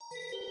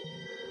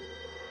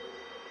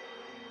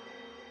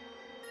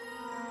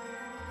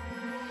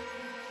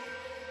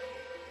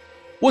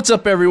What's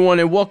up, everyone,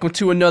 and welcome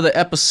to another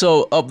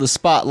episode of the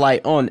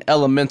Spotlight on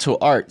Elemental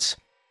Arts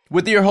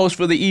with your host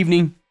for the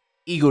evening,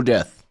 Eagle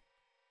Death.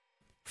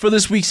 For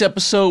this week's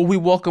episode, we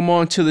welcome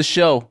on to the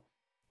show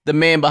the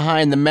man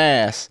behind the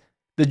mask,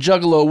 the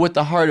juggalo with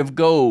the heart of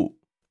gold,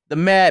 the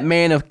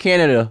madman of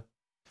Canada,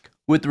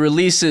 with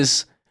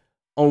releases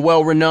on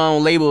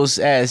well-renowned labels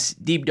as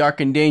Deep, Dark,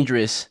 and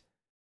Dangerous,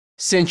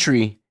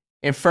 Century,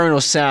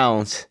 Infernal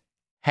Sounds,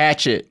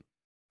 Hatchet,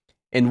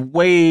 and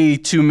way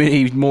too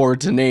many more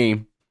to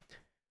name.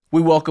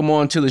 We welcome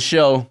on to the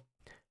show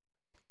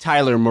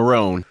Tyler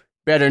Marone,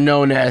 better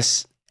known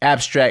as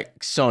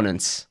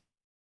AbstraktSonance.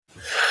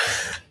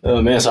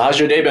 Oh man, so how's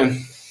your day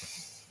been?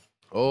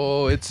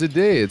 Oh, it's a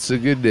day. It's a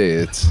good day.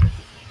 It's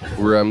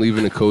where I'm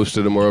leaving the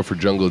Costa tomorrow for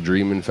Jungle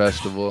Dreamin'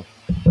 Festival.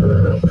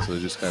 So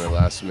just kind of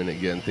last minute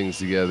getting things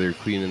together,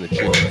 cleaning the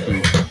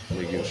chicken coop,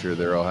 making sure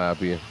they're all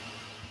happy.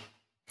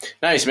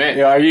 Nice,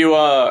 man. Are you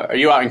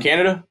out in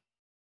Canada?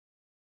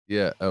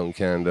 Yeah, out in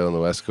Canada on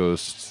the West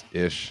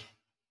Coast-ish.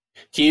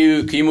 Can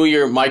you move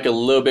your mic a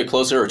little bit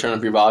closer or turn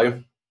up your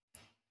volume?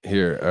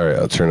 Here, all right,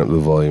 I'll turn up the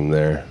volume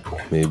there.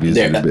 Maybe it's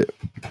a bit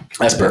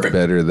that's perfect.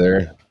 Better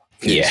there.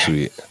 Okay, yeah.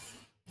 Sweet.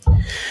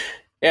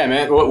 Yeah,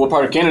 man. What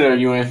part of Canada are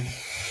you in?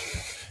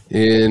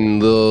 In a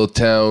little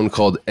town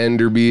called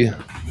Enderby,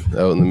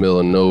 out in the middle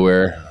of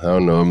nowhere. I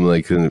don't know, I'm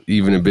like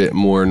even a bit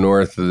more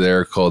north of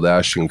there called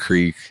Ashton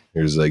Creek.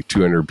 There's like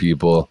 200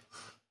 people.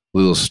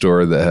 Little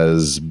store that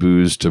has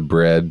booze to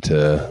bread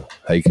to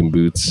hiking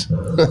boots.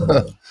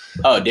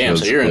 Oh, damn.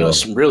 So you're cool.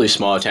 In a really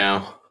small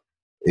town.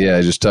 Yeah,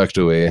 I just tucked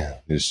away.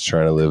 Just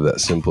trying to live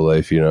that simple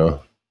life, you know.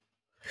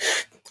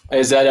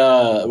 Is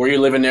that, were you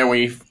living there when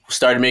you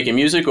started making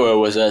music, or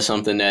was that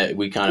something that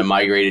we kind of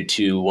migrated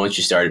to once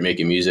you started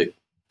making music?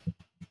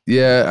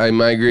 Yeah, I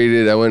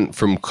migrated. I went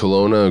from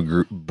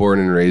Kelowna, born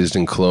and raised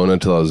in Kelowna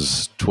till I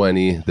was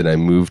 20. Then I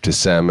moved to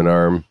Salmon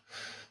Arm.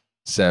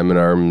 Salmon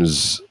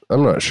Arm's,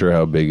 I'm not sure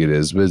how big it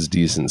is, but it's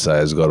decent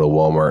size. Got a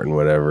Walmart and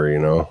whatever, you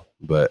know.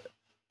 But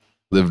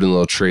lived in a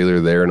little trailer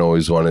there and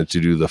always wanted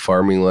to do the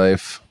farming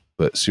life.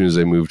 But as soon as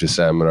I moved to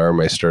Salmon Arm,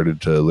 I started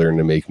to learn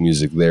to make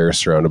music there,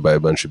 surrounded by a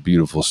bunch of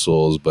beautiful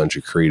souls, a bunch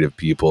of creative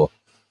people.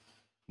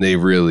 They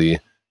really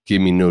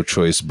gave me no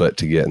choice but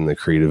to get in the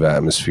creative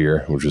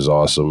atmosphere, which was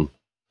awesome.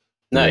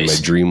 Nice.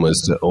 My dream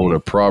was to own a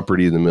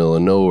property in the middle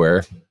of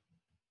nowhere.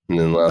 And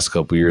then the last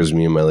couple of years,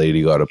 me and my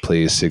lady got a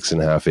place,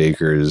 6.5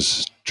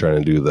 acres,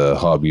 trying to do the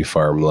hobby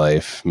farm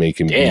life,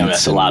 making beats. Damn,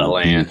 that's a lot of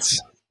land. Beats.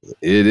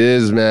 It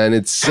is, man.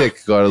 It's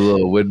sick. Got a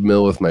little wood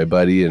mill with my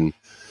buddy and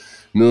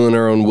milling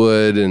our own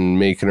wood and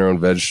making our own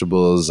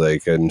vegetables.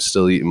 Like, I'm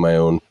still eating my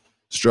own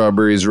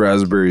strawberries,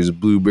 raspberries,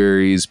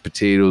 blueberries,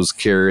 potatoes,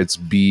 carrots,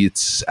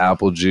 beets,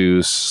 apple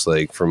juice,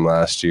 like from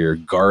last year,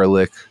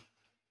 garlic.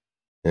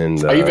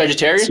 And are you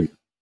vegetarian?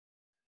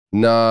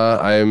 Nah,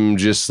 I'm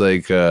just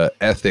like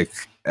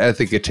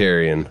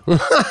ethicitarian.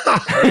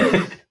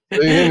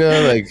 You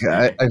know, like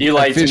you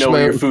like to know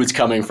where your food's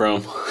coming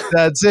from.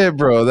 That's it,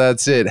 bro.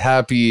 That's it.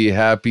 Happy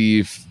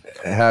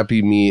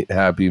meat,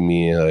 happy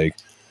me. Like,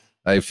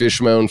 I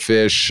fish my own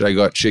fish. I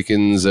got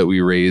chickens that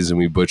we raise and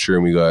we butcher,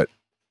 and we got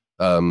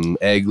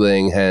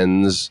egg-laying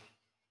hens.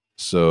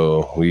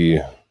 So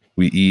we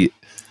eat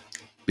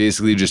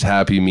basically just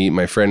happy meat.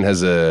 My friend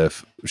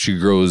she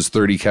grows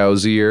 30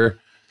 cows a year.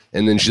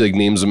 And then she like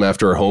names them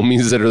after our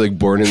homies that are like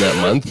born in that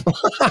month.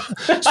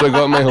 So I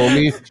got my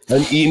homie.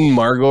 I'm eating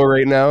Margot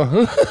right now.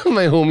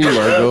 My homie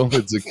Margot.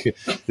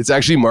 It's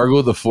actually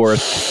Margot the fourth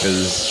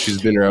because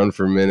she's been around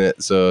for a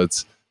minute. So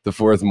it's the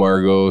fourth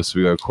Margot. So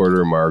we got a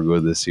quarter of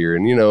Margot this year.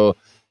 And, you know,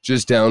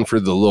 just down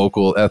for the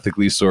local,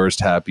 ethically sourced,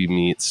 happy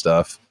meat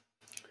stuff.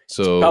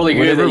 So probably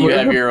good that you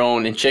have your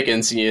own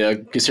chickens, you know,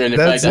 considering the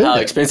fact of how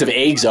expensive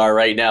eggs are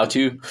right now,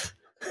 too.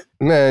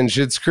 Man,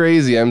 shit's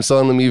crazy. I'm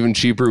selling them even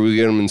cheaper. We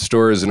get them in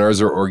stores, and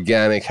ours are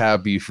organic,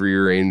 happy, free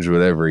range,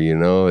 whatever, you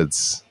know.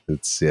 It's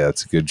a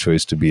good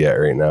choice to be at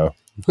right now.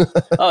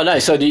 Oh,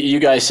 nice. So do you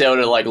guys sell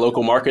to like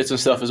local markets and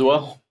stuff as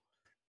well?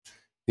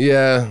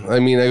 Yeah, I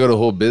mean, I got a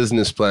whole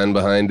business plan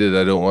behind it.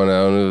 I don't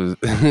want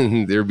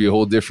to, there'd be a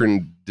whole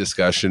different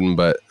discussion,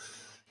 but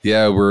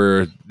yeah,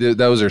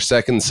 that was our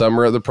second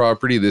summer at the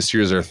property. This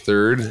year's our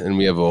third, and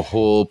we have a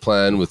whole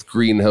plan with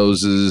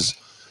greenhouses,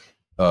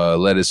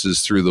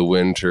 lettuces through the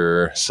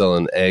winter,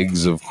 selling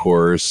eggs, of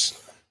course.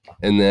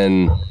 And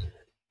then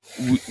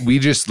we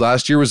just,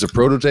 last year was a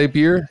prototype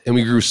year, and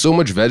we grew so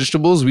much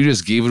vegetables, we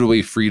just gave it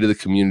away free to the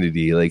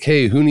community. Like,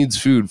 hey, who needs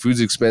food?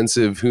 Food's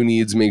expensive. Who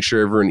needs, make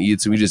sure everyone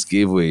eats? And we just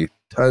gave away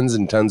tons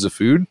and tons of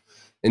food.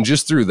 And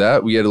just through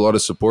that, we had a lot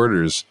of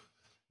supporters.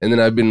 And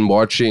then I've been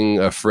watching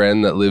a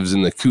friend that lives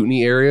in the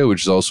Kootenay area,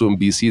 which is also in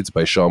BC. It's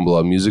by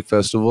Shambhala Music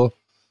Festival.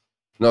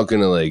 Not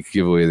going to like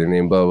give away their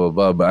name, blah, blah,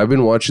 blah. But I've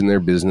been watching their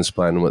business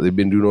plan and what they've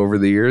been doing over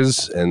the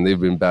years. And they've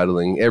been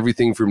battling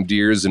everything from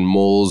deers and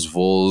moles,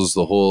 voles,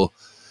 the whole,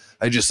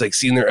 I just like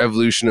seen their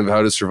evolution of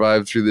how to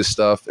survive through this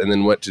stuff and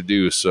then what to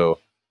do. So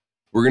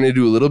we're going to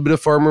do a little bit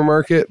of farmer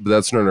market, but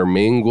that's not our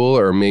main goal.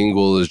 Our main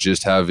goal is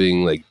just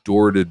having like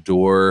door to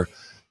door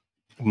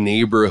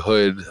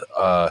neighborhood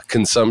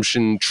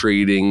consumption,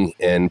 trading,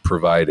 and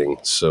providing.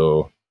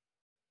 So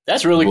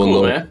that's really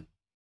cool, man.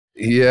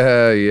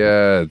 Yeah,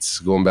 it's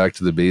going back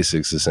to the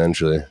basics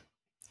essentially.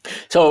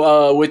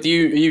 So with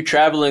you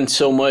traveling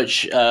so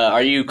much,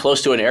 are you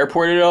close to an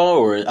airport at all,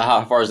 or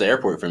how far is the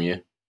airport from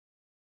you?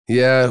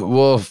 Yeah,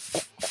 well,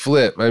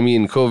 flip. I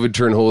mean, COVID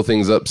turned whole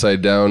things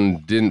upside down.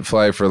 Didn't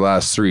fly for the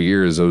last 3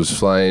 years. I was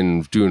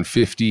flying, doing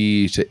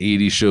 50 to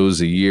 80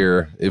 shows a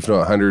year, if not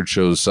 100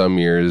 shows some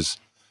years,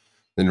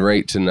 then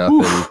right to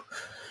nothing.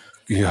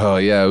 Oh,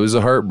 yeah, it was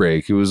a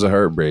heartbreak.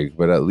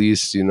 But at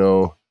least,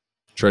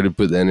 try to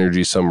put the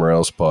energy somewhere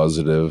else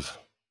positive.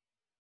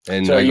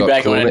 And so are you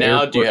back on it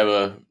now? Do you have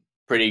a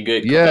pretty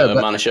good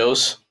amount of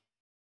shows?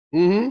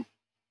 Mm-hmm.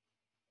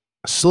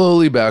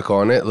 Slowly back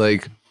on it.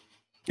 Like,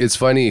 it's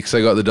funny because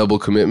I got the double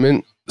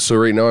commitment. So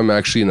right now I'm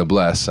actually in a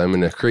bless. I'm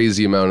in a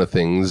crazy amount of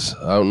things.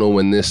 I don't know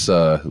when this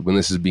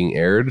is being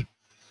aired.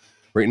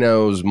 Right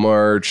now is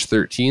March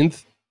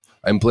 13th.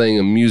 I'm playing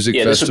a music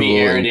festival. Yeah, this will be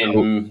aired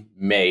in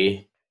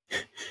May.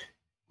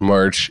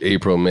 March,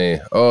 April,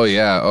 May. Oh,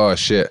 yeah. Oh,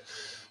 shit.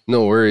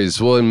 No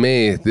worries. Well, in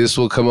May, this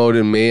will come out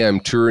in May. I'm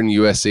touring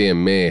USA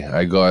in May.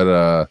 I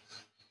got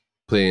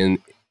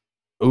playing.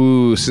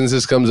 Ooh, since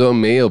this comes out in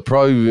May, it'll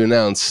probably be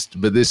announced.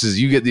 But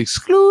you get the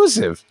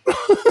exclusive.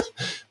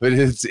 But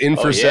it's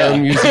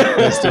Infrasound Music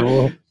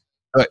Festival.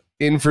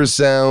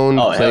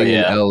 Infrasound playing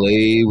in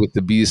LA with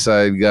the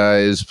B-side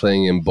guys,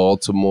 playing in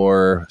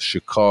Baltimore,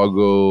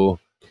 Chicago.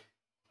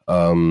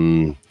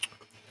 Excited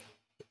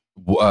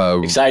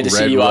to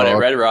see you out at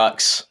Red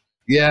Rocks.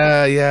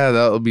 Yeah,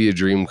 that'll be a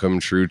dream come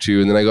true too.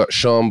 And then I got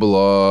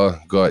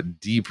Shambhala, got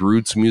Deep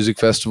Roots Music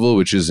Festival,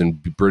 which is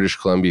in British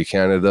Columbia,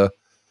 Canada.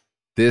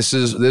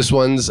 This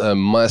one's a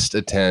must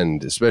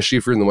attend, especially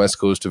if you're in the west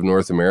coast of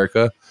North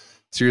America.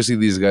 Seriously,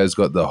 these guys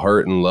got the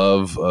heart and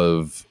love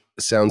of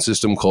sound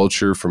system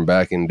culture from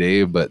back in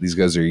day, but these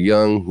guys are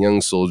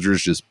young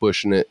soldiers just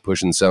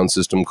pushing sound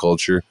system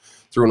culture,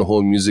 throwing a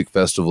whole music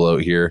festival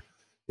out here,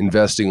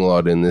 investing a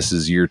lot in. This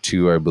is year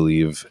 2, I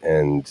believe,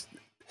 and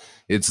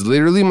it's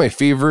literally my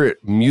favorite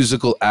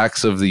musical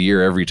acts of the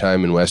year every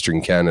time in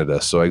Western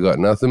Canada. So I got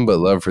nothing but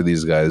love for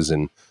these guys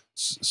and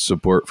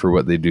support for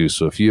what they do.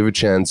 So if you have a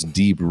chance,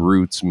 Deep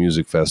Roots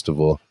Music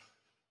Festival,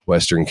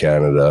 Western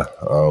Canada.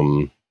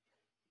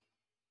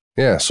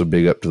 So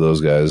big up to those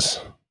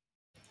guys.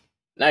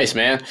 Nice,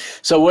 man.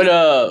 So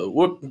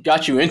what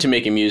got you into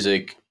making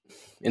music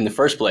in the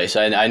first place?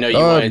 I know you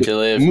wanted to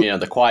live,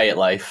 the quiet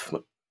life.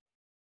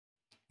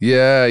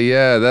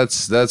 Yeah,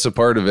 that's a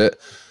part of it.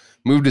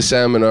 Moved to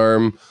Salmon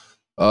Arm.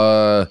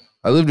 I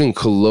lived in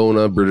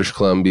Kelowna, British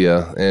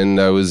Columbia, and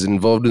I was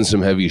involved in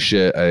some heavy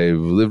shit. I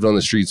lived on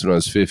the streets when I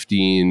was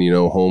 15,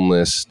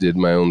 homeless, did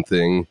my own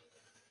thing.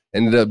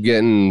 Ended up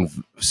getting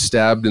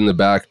stabbed in the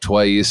back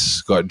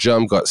twice, got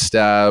jumped, got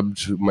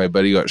stabbed. My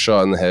buddy got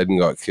shot in the head and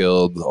got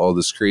killed. All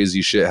this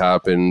crazy shit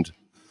happened.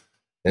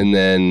 And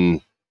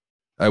then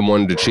I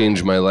wanted to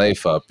change my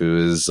life up. It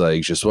was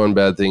like just one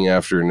bad thing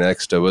after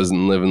next. I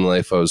wasn't living the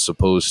life I was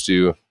supposed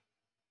to.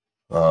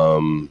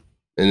 And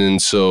then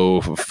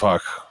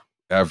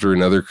after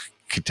another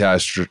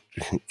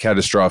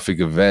catastrophic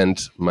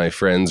event, my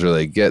friends are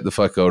like, get the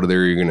fuck out of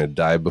there. You're going to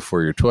die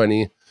before you're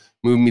 20.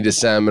 Moved me to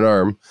Salmon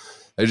Arm.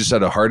 I just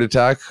had a heart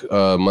attack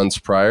months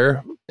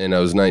prior, and I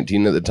was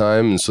 19 at the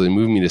time. And so they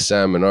moved me to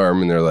Salmon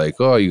Arm, and they're like,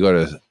 oh, you got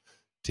to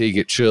take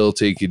it chill,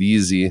 take it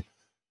easy.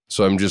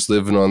 So I'm just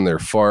living on their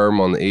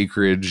farm on the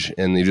acreage,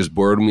 and they just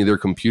borrowed me their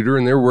computer,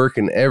 and they're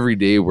working every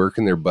day,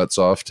 working their butts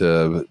off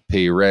to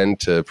pay rent,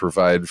 to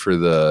provide for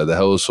the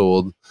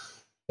household.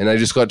 And I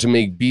just got to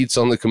make beats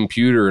on the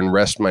computer and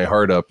rest my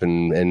heart up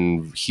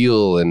and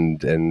heal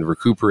and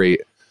recuperate.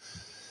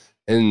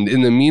 And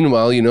in the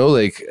meanwhile,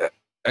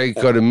 I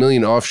got a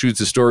million offshoots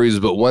of stories,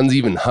 but one's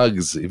even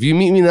hugs. If you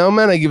meet me now,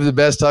 man, I give the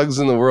best hugs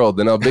in the world.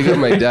 And I'll big up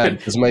my dad,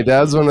 because my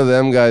dad's one of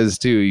them guys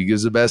too. He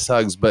gives the best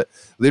hugs. But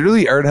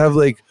literally, I'd have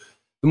like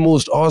the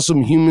most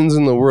awesome humans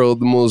in the world,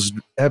 the most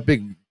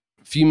epic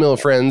female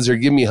friends, or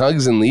give me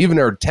hugs and leave, and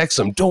I would text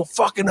them, don't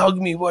fucking hug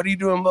me. What are you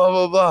doing? Blah,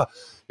 blah, blah.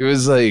 It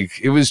was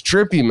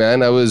trippy,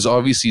 man. I was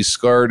obviously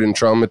scarred and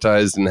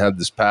traumatized and had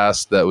this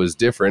past that was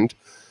different.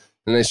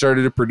 And I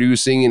started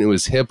producing, and it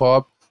was hip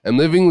hop. I'm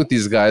living with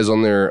these guys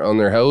on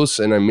their house,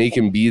 and I'm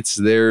making beats.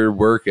 They're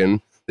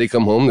working. They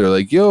come home. They're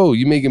like, yo,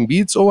 you making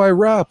beats? Oh, I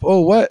rap.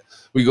 Oh, what?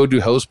 We go do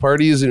house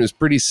parties, and it was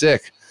pretty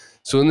sick.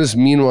 So in this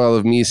meanwhile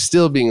of me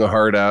still being a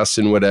hard ass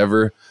and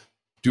whatever,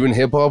 doing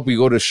hip hop, we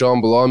go to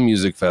Shambhala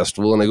Music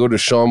Festival, and I go to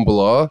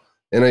Shambhala,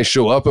 and I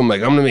show up. I'm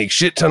like, I'm going to make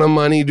shit ton of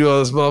money, do all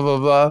this, blah, blah,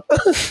 blah.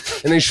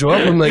 And I show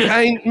up. I'm like,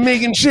 I ain't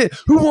making shit.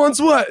 Who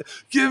wants what?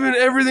 Giving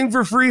everything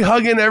for free,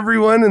 hugging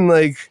everyone. And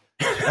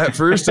at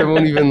first, I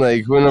won't even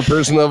when a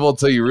person level, I'll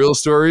tell you real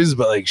stories,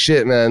 but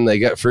shit, man.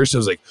 At first I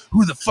was like,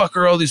 who the fuck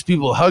are all these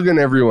people hugging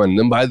everyone? And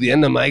then by the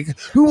end, I'm like,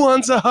 who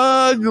wants a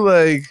hug?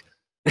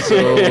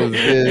 So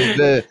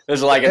it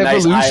was like a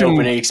nice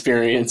eye-opening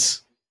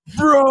experience.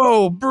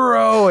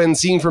 bro, and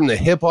seeing from the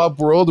hip hop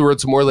world where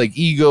it's more like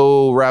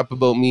ego, rap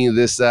about me,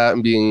 this, that,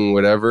 and being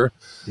whatever.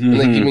 And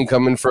like even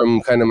coming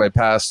from kind of my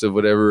past of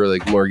whatever,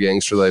 like more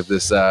gangster life,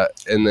 this, that,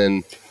 and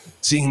then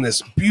seeing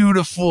this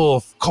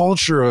beautiful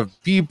culture of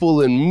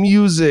people and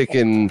music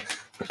and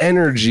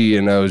energy,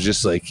 and I was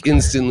just like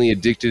instantly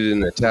addicted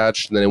and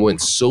attached. And then I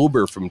went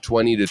sober from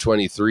 20 to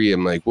 23.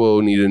 I'm like,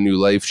 whoa, need a new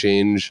life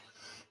change.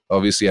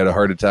 Obviously I had a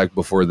heart attack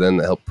before then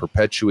that helped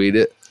perpetuate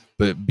it.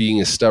 But being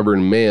a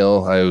stubborn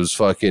male, I was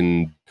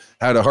fucking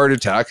had a heart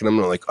attack, and I'm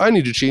like, I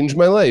need to change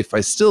my life.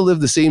 I still live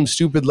the same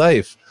stupid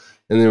life.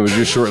 And then it was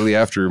just shortly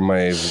after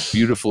my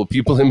beautiful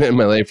people I met in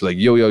my life were like,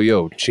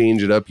 yo,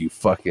 change it up, you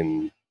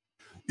fucking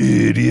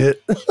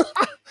idiot.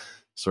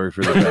 Sorry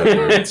for the bad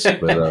words,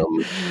 but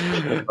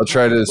I'll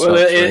try to. Well,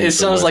 it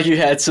sounds like you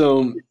had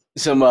some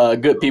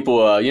good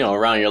people,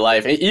 around your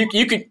life.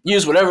 You could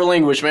use whatever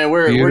language, man.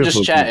 We're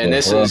just chatting.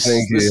 People.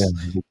 Thank you.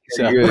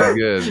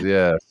 Good.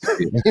 Yeah.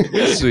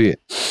 Sweet.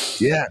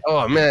 Yeah.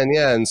 Oh man.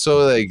 Yeah. And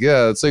so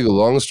it's like a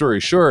long story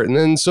short. And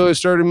then so I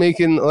started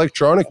making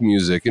electronic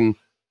music, and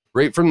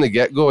right from the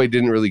get go, I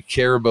didn't really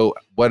care about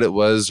what it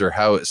was or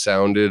how it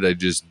sounded. I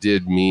just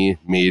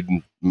made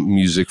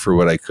music for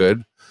what I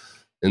could,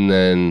 and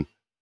then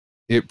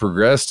it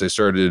progressed. I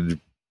started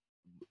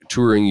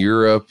touring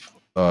Europe.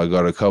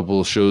 Got a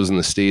couple shows in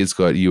the States,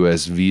 got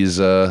US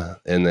visa,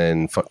 and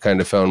then kind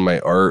of found my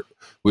art,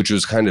 which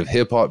was kind of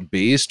hip hop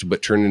based,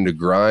 but turned into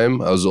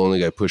grime. I was the only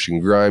guy pushing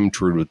grime,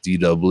 toured with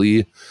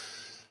DWE,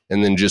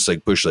 and then just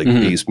like pushed like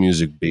bass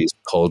music, based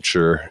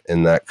culture,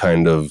 and that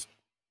kind of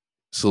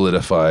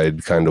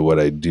solidified kind of what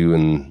I do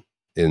in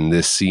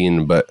this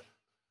scene. But at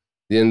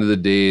the end of the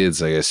day,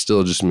 it's like I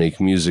still just make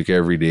music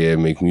every day. I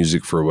make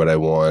music for what I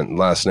want.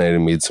 Last night I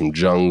made some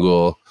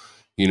jungle.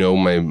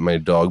 My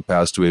dog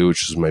passed away,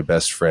 which was my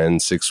best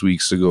friend 6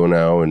 weeks ago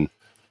now, and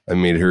I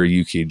made her a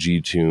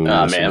UKG tune.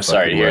 Oh man, I'm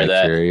sorry to hear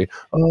that. Carey.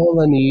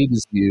 All I need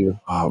is you.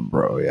 Oh,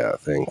 bro, yeah,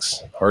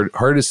 thanks.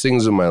 Hardest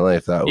things in my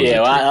life. That was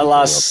I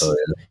lost.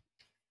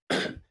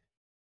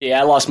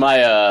 Yeah, I lost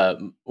my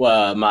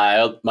my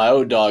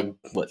old dog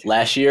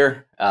last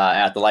year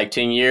after like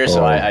 10 years,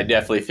 so I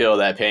definitely feel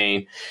that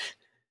pain.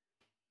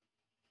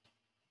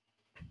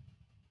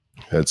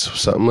 It's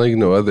something like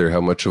no other.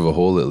 How much of a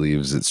hole it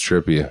leaves. It's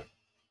trippy.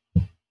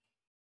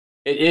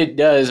 It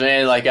does,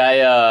 man. Like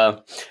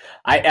I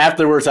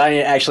afterwards, I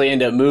actually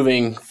ended up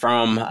moving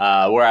from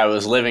where I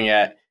was living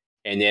at,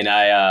 and then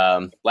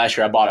last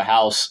year I bought a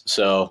house,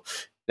 so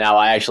now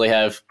I actually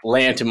have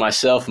land to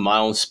myself, my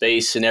own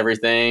space and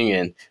everything,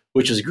 and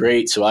which is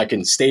great. So I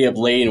can stay up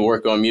late and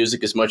work on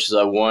music as much as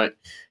I want.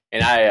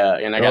 And I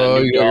got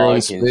a new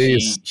dog,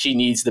 and she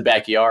needs the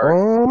backyard.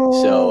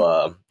 Oh.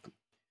 So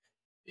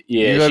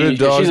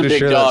she's a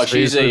big dog.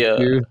 She's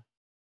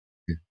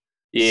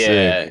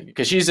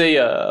because she's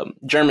a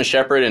German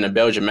Shepherd and a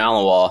Belgian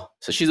Malinois,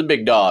 so she's a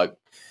big dog,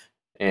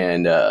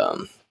 and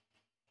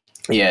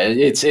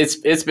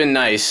it's been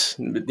nice,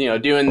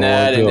 doing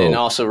that, and then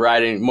also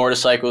riding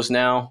motorcycles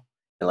now,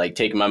 and like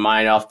taking my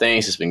mind off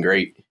things. It's been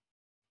great.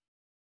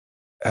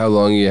 How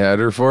long you had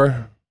her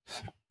for?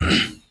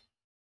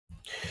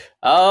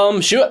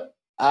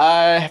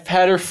 I've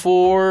had her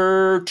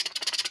for,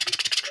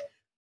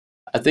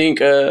 I think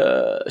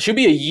she'll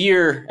be a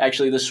year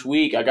actually this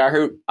week.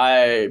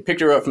 I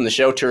picked her up from the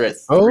shelter at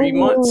 3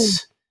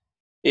 months.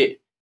 I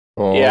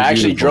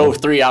actually drove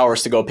 3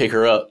 hours to go pick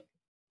her up.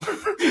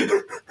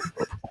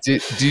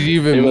 Did you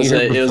even meet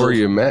her before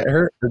you met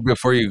her? Or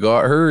before you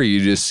got her, or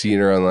you just seen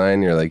her online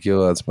and you're like,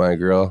 yo, that's my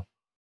girl?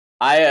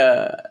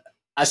 I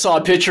saw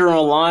a picture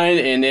online,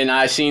 and then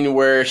I seen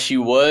where she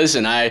was,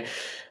 and I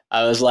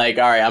was like,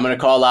 all right, I'm going to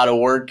call out of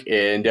work,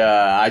 and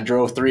I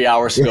drove 3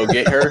 hours to go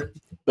get her.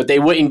 But they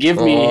wouldn't give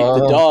me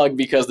the dog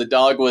because the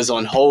dog was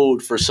on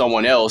hold for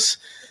someone else.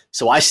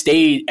 So I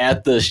stayed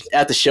at the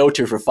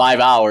shelter for 5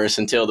 hours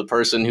until the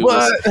person who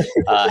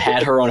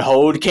had her on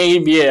hold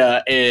came.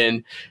 Yeah,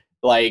 and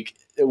like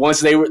once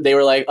they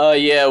were like, oh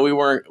yeah,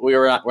 we're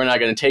not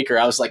going to take her.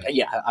 I was like,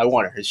 yeah, I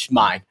want her. It's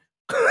mine.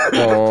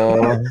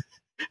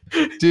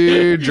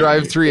 Dude,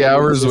 drive 3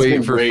 hours,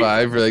 wait for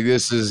 5. You're like,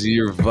 this is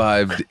your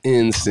vibe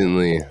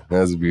instantly.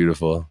 That's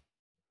beautiful.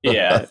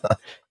 Yeah.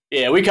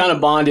 Yeah, we kind of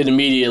bonded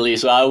immediately,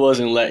 so I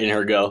wasn't letting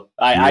her go.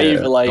 I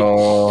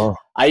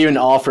even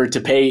offered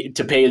to pay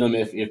them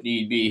if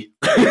need be.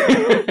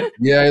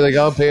 Yeah, like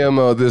I'll pay them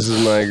out. This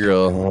is my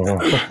girl.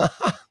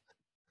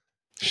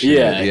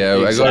 Yeah,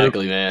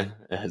 exactly, man.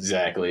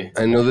 Exactly.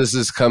 I know this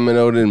is coming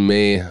out in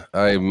May.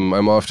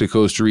 I'm off to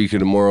Costa Rica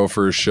tomorrow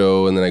for a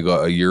show, and then I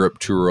got a Europe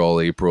tour all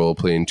April,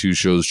 playing 2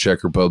 shows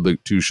Czech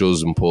Republic, 2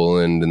 shows in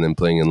Poland, and then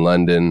playing in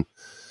London,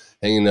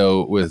 hanging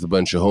out with a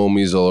bunch of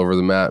homies all over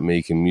the map,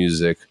 making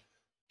music.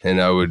 And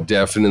I would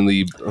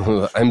definitely,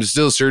 I'm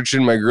still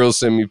searching. My girls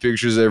send me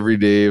pictures every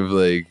day of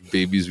like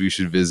babies we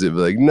should visit.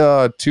 But like,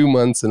 no, 2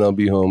 months and I'll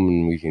be home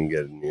and we can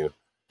get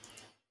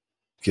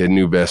a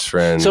new best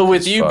friend. So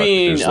with you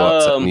being,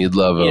 need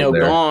love out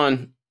there.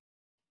 gone.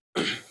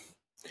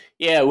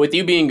 Yeah, with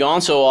you being gone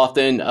so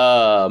often,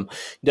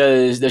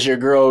 does your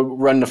girl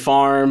run the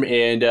farm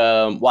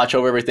and watch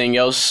over everything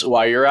else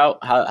while you're out?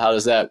 How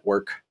does that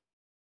work?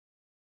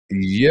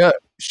 Yeah,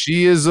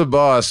 she is a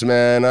boss,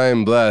 man. I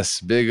am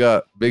blessed. Big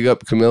up,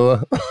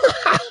 Camilla.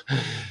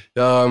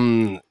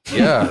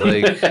 Yeah,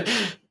 like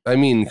I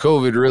mean,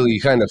 COVID really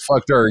kind of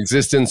fucked our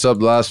existence up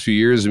the last few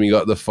years, and we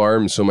got the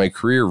farm. So my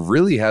career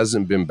really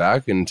hasn't been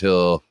back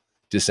until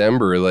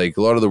December. Like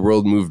a lot of the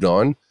world moved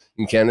on.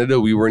 In Canada,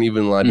 we weren't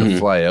even allowed to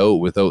fly out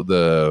without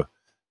the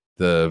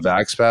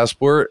Vax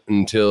passport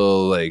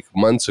until like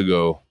months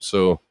ago.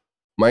 So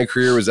my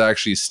career was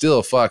actually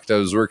still fucked. I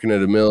was working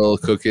at a mill,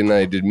 cooking.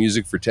 I did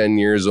music for 10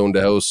 years, owned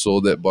a house,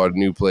 sold it, bought a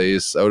new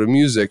place out of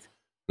music,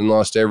 and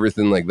lost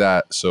everything like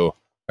that. So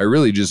I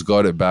really just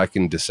got it back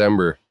in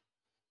December.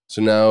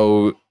 So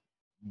now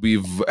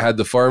we've had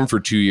the farm for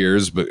 2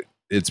 years, but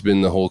it's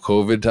been the whole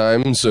COVID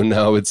time. So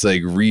now it's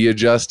like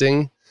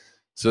readjusting.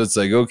 So it's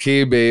like,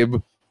 okay, babe,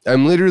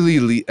 I'm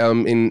literally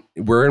in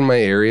where in my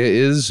area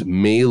is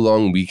May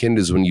long weekend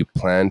is when you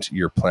plant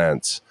your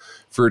plants.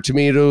 For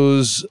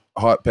tomatoes,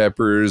 hot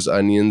peppers,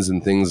 onions,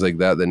 and things like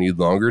that need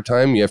longer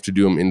time, you have to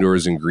do them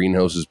indoors in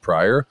greenhouses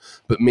prior.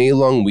 But May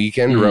long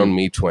weekend around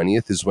May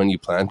 20th is when you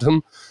plant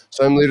them.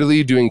 So I'm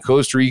literally doing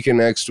Costa Rica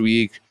next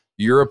week,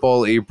 Europe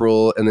all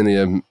April, and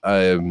then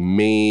a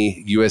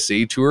May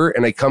USA tour.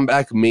 And I come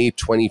back May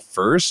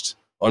 21st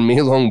on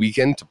May long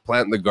weekend to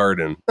plant the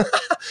garden.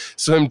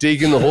 So I'm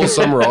taking the whole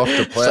summer off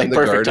to plant the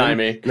garden.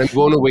 Timing. And I'm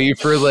going away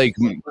for like...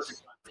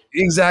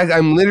 Exactly.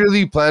 I'm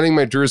literally planning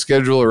my tour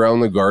schedule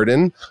around the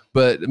garden.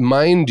 But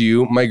mind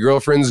you, my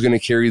girlfriend's going to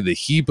carry the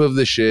heap of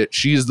the shit.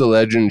 She's the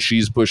legend.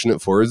 She's pushing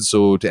it forward.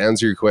 So to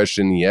answer your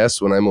question, yes,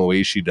 when I'm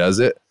away, she does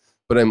it.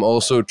 But I'm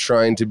also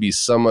trying to be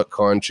somewhat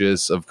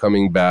conscious of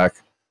coming back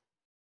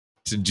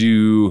to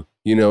do,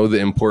 you know, the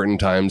important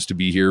times to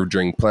be here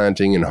during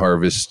planting and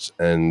harvest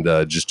and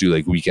just do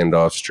like weekend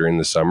offs during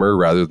the summer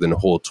rather than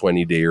whole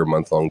 20-day or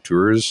month-long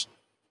tours.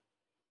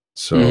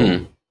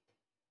 So...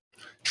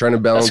 trying to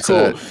balance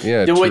that,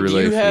 tour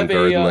life and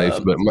garden life,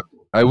 but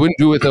I wouldn't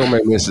do it without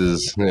my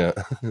missus. Yeah.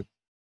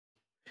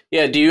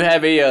 Yeah. Do you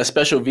have a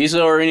special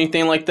visa or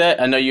anything like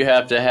that? I know you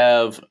have to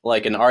have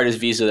like an artist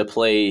visa to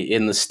play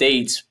in the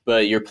States,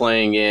 but you're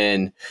playing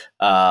in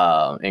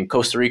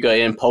Costa Rica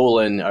and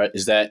Poland.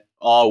 Is that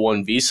all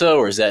one visa,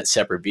 or is that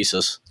separate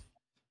visas?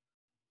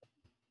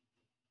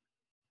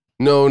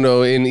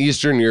 No. In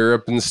Eastern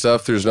Europe and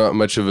stuff, there's not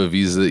much of a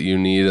visa that you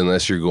need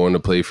unless you're going to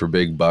play for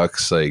big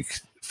bucks, like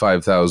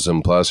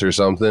 5,000 plus or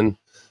something.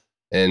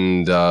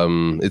 And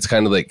it's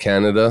kind of like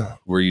Canada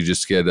where you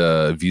just get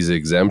a visa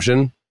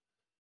exemption.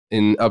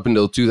 Up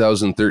until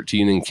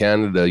 2013 in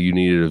Canada, you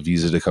needed a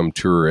visa to come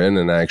tour in,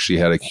 and I actually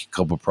had a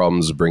couple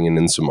problems bringing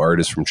in some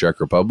artists from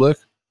Czech Republic.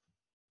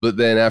 But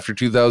then after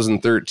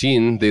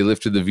 2013, they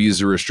lifted the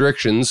visa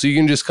restrictions, so you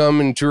can just come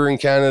and tour in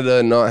Canada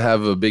and not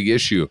have a big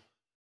issue.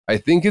 I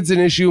think it's an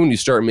issue when you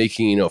start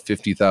making,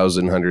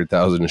 50,000,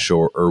 100,000 a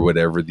show or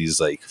whatever these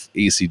like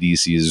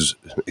AC/DCs,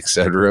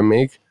 etc.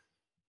 make.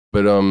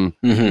 But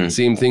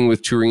same thing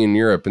with touring in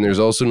Europe, and there's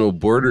also no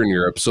border in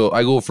Europe. So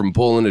I go from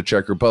Poland to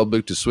Czech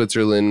Republic to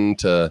Switzerland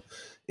to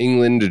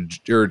England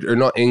or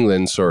not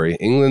England, sorry.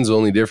 England's the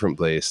only different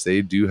place.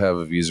 They do have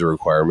a visa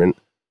requirement,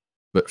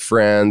 but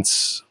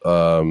France,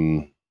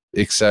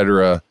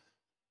 etc.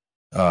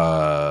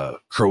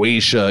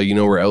 Croatia,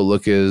 where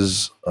Outlook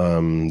is,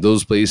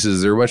 those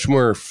places, they're much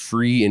more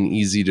free and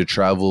easy to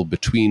travel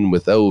between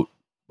without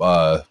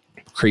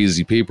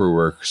crazy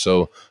paperwork.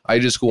 So I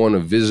just go on a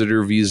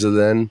visitor visa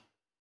then,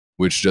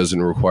 which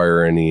doesn't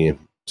require any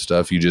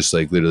stuff. You just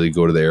like literally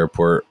go to the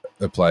airport,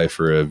 apply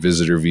for a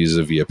visitor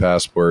visa via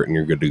passport, and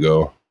you're good to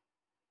go.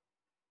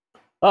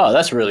 Oh,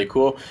 that's really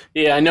cool.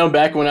 Yeah, I know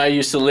back when I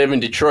used to live in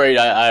Detroit,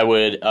 I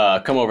would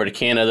come over to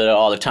Canada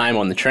all the time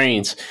on the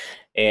trains.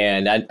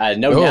 And I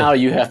know now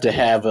you have to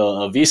have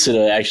a visa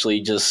to actually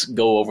just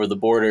go over the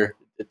border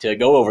to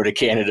go over to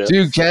Canada.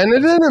 Dude,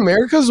 Canada and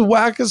America's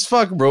whack as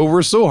fuck, bro.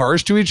 We're so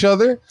harsh to each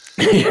other.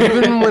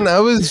 Even when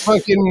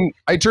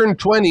I turned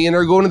 20 and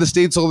are going to the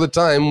States all the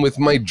time with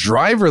my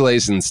driver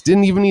license.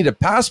 Didn't even need a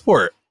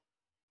passport.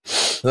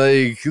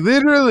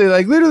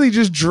 Literally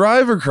just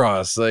drive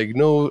across. Ain't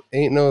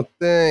no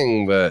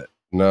thing. But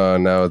no,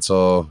 now it's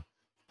all,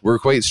 we're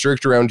quite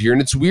strict around here.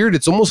 And it's weird.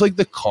 It's almost like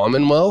the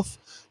Commonwealth.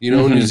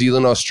 New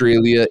Zealand,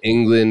 Australia,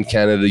 England,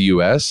 Canada,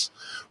 US,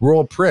 we're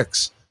all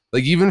pricks.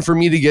 Like, even for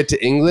me to get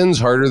to England's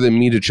harder than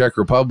me to Czech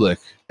Republic.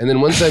 And then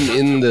once I'm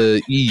in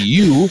the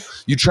EU,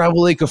 you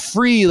travel like a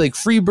free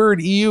bird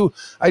EU.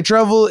 I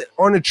travel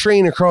on a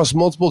train across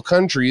multiple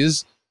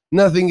countries.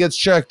 Nothing gets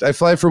checked. I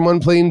fly from one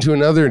plane to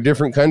another in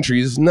different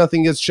countries.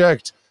 Nothing gets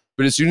checked.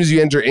 But as soon as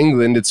you enter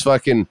England, it's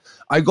fucking...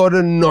 I got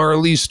a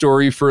gnarly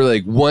story for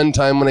like one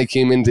time when I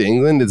came into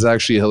England. It's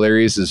actually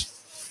hilarious as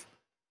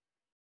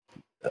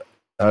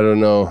I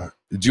don't know.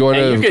 Do you want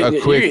a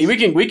quick...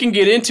 We can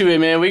get into it,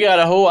 man. We got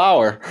a whole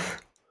hour.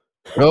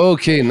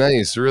 Okay,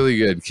 nice. Really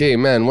good. Okay,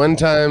 man, one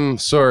time...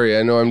 Sorry,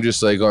 I know I'm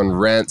just like on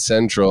rant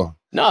central.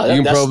 No,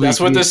 You can probably that's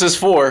what this is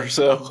for.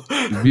 So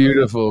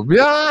beautiful.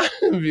 Yeah,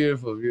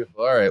 beautiful.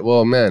 All right.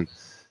 Well, man,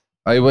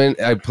 I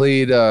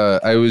did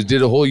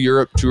a whole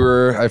Europe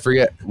tour. I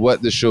forget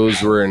what the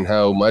shows were and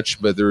how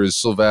much, but there was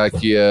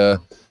Slovakia,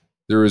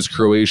 there was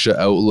Croatia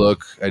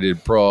Outlook. I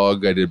did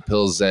Prague. I did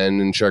Pilsen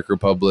in Czech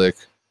Republic.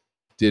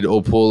 Did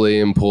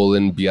Opole in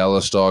Poland,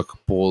 Białystok,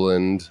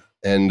 Poland,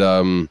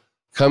 and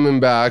coming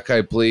back,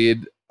 I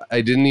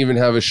didn't even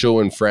have a show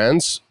in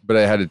France, but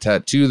I had a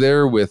tattoo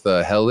there with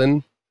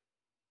Helen.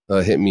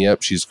 Hit me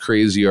up. She's a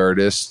crazy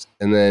artist.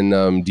 And then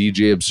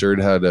DJ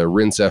Absurd had a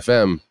Rinse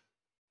FM.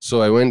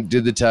 So I went,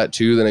 did the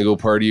tattoo, then I go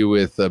party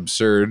with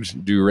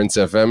Absurd, do Rinse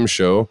FM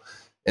show,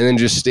 and then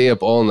just stay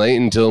up all night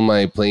until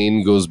my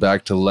plane goes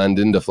back to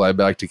London to fly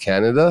back to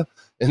Canada.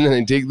 And then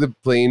I take the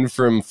plane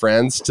from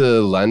France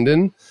to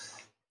London.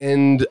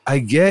 And I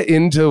get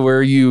into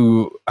where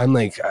I'm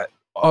like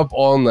up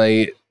all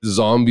night,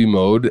 zombie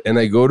mode, and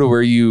I go to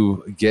where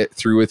you get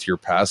through with your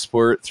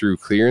passport through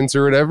clearance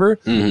or whatever,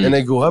 and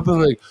I go up and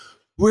I'm like,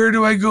 where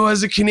do I go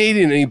as a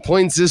Canadian? And he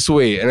points this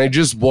way, and I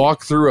just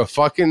walk through a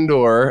fucking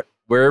door.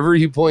 Wherever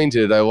he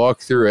pointed, I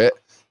walked through it,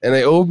 and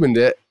I opened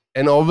it,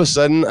 and all of a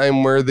sudden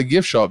I'm where the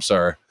gift shops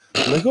are.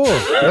 I'm like,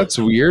 oh, that's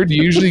weird.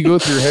 You usually go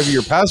through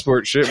heavier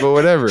passport shit, but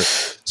whatever.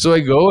 So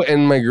I go,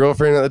 and my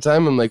girlfriend at the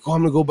time, I'm like, oh,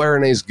 I'm gonna go buy her a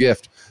nice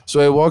gift. So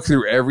I walk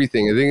through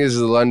everything. I think this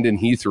is London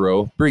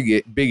Heathrow,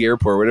 big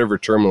airport, whatever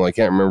terminal. I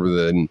can't remember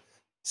the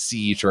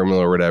C terminal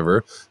or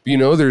whatever.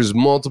 But, there's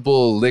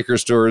multiple liquor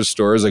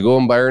stores. I go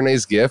and buy her a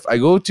nice gift. I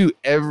have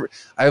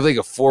like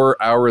a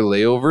 4-hour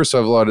layover, so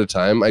I have a lot of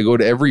time. I go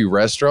to every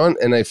restaurant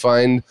and I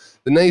find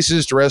the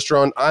nicest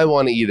restaurant I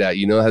want to eat at.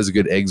 Has a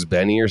good eggs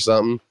Benny or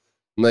something.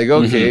 I'm like,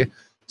 okay.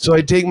 So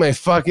I take my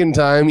fucking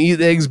time, eat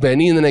the eggs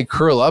Benny, and then I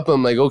curl up.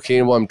 I'm like,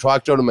 okay, well, I'm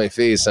talked out of my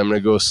face. I'm going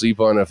to go sleep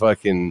on a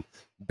fucking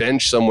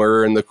bench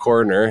somewhere in the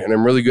corner, and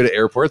I'm really good at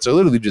airports. I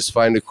literally just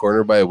find a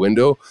corner by a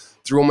window,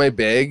 throw my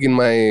bag in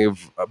my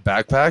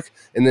backpack,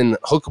 and then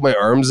hook my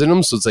arms in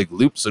them so it's like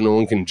loops so no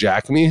one can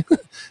jack me. And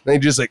I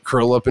just like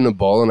curl up in a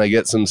ball and I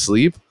get some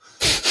sleep,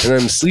 and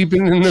I'm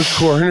sleeping in the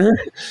corner,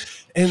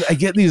 and I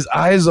get these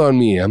eyes on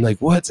me. I'm like,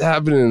 what's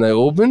happening? And I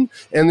open,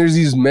 and there's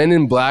these men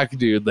in black,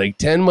 dude, like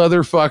 10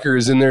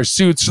 motherfuckers in their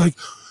suits, like,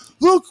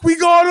 look, we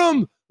got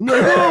them. I'm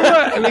like, oh,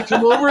 what? And they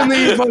come over and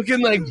they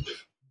fucking like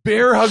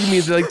bear hug me.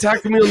 They like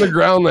tackle me on the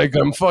ground like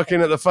I'm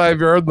fucking at the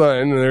 5-yard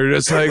line, and they're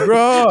just like,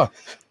 raw.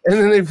 And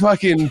then they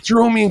fucking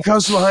throw me in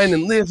cuffs behind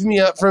and lift me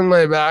up from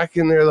my back,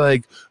 and they're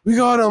like, we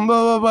got him,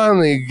 blah, blah, blah.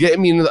 And they get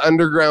me into the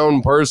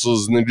underground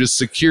parcels, and they're just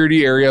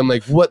security area. I'm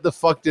like, what the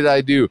fuck did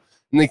I do?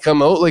 And they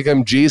come out like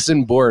I'm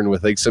Jason Bourne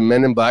with like some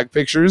Men in Black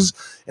pictures,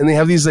 and they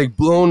have these like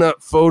blown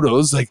up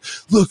photos like,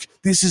 look,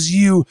 this is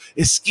you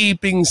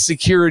escaping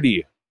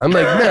security. I'm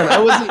like, man, I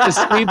wasn't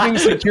escaping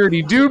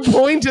security. Dude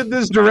pointed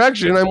this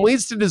direction. I'm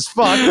wasted as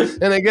fuck.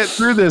 And I get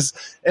through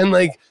this, and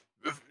like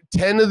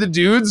 10 of the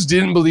dudes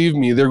didn't believe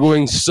me. They're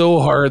going so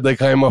hard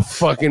like I'm a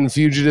fucking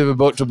fugitive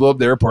about to blow up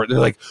the airport. They're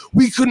like,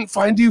 we couldn't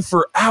find you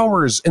for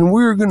hours, and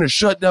we were going to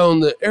shut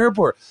down the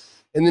airport.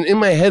 And then in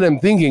my head, I'm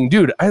thinking,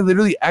 dude, I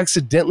literally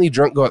accidentally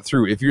got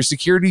through. If your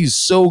security is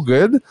so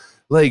good,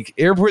 like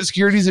airport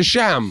security is a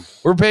sham.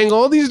 We're paying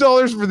all these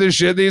dollars for this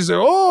shit. They say,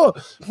 oh,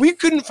 we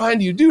couldn't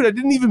find you. Dude, I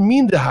didn't even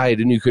mean to hide,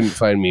 and you couldn't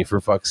find me, for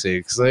fuck's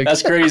sakes. Like,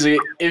 that's crazy.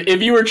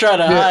 If you were trying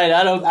to hide,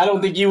 I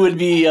don't think you would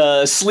be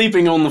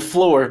sleeping on the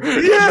floor.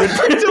 Yeah,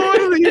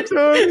 totally.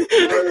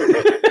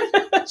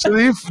 So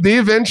they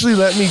eventually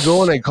let me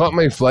go, and I caught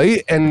my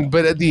flight.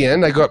 But at the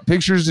end, I got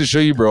pictures to show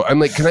you, bro. I'm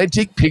like, can I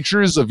take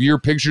pictures of your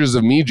pictures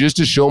of me just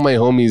to show my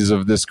homies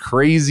of this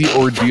crazy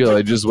ordeal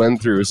I just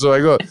went through? So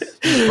I got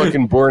these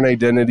fucking Born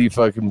Identity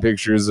fucking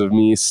pictures of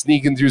me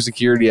sneaking through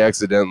security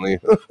accidentally.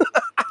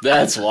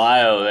 That's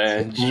wild,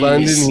 man. Jeez.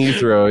 London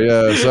Heathrow,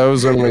 yeah. So that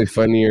was one of my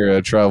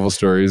funnier travel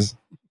stories.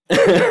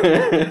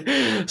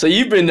 So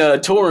you've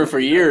been touring for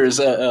years,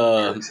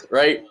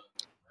 right?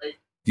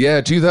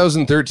 Yeah,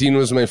 2013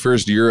 was my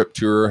first Europe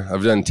tour.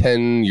 I've done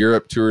 10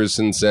 Europe tours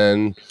since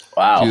then.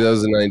 Wow.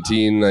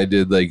 2019, I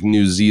did like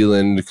New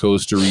Zealand,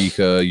 Costa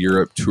Rica,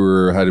 Europe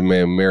tour, had my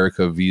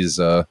America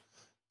visa,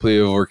 play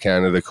over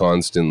Canada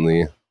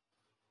constantly.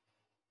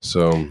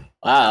 So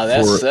wow,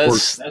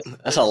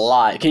 that's a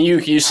lot. Can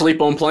you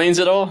sleep on planes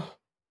at all?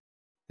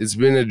 It's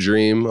been a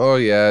dream. Oh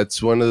yeah,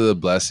 it's one of the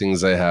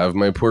blessings I have.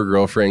 My poor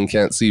girlfriend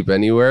can't sleep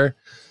anywhere.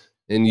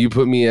 And you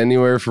put me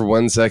anywhere for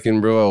 1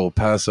 second, bro, I will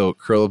pass out,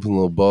 curl up in a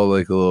little ball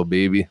like a little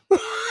baby.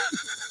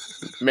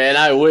 Man,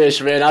 I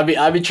wish, man.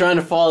 I'd be trying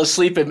to fall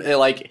asleep, and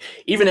like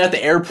even at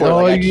the airport,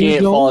 like I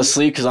can't fall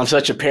asleep because I'm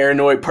such a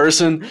paranoid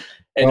person.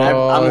 And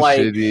I'm like,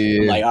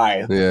 all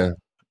right,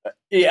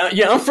 yeah.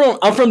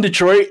 I'm from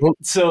Detroit,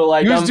 so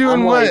like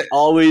I'm like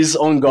always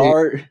on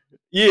guard.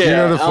 Yeah, you're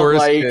not a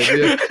forest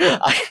kid, yeah.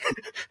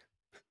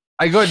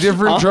 I got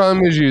different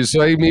trauma issues,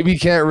 so I maybe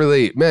can't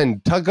relate.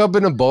 Man, tuck up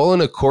in a ball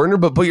in a corner,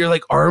 but put your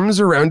like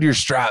arms around your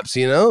straps,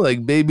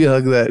 like baby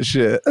hug that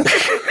shit.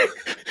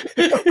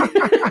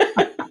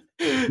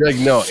 You're like,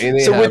 no, it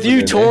ain't so with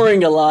you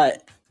touring a lot,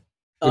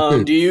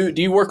 Do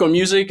you work on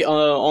music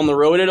on the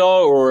road at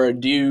all, or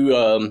do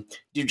you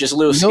just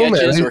little No, man,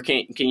 sketches, or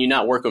can you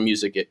not work on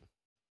music?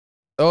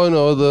 Oh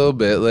no, a little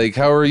bit. Like,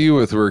 how are you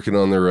with working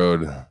on the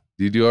road?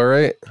 Do you do all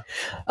right?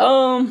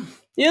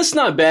 Yeah, it's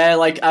not bad.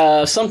 Like,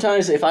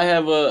 sometimes if I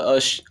have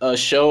a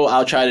show,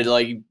 I'll try to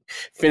like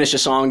finish a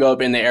song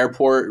up in the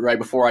airport right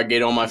before I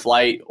get on my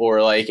flight,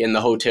 or like in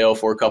the hotel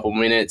for a couple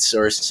minutes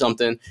or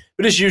something.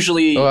 But it's Oh,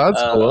 usually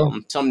that's cool.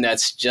 something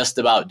that's just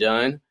about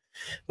done.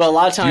 But a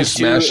lot of Do you times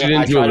too, smash it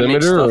I into a try to make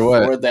limiter stuff or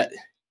what? for that.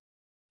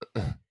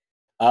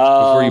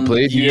 Before you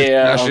play, do you just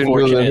Yeah, smash it into a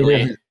limiter?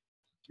 unfortunately.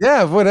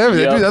 Yeah, whatever.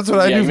 Dude, Yep. that's what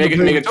I Yeah, do for make a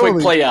quick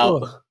totally play cool.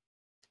 out.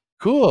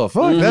 Cool.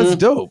 Fuck, that's Mm-hmm.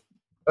 dope.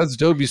 That's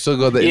dope. You still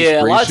got the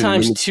Yeah, a lot of inspiration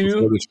times minutes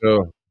before too, the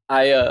show.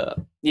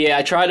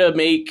 I try to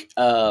make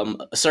a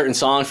certain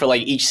song for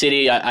like each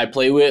city I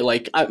play with.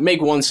 Like I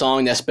make one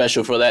song that's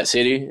special for that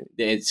city,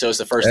 so it's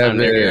the first time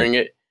they're Epic. hearing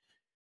it.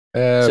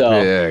 So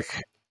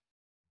Epic.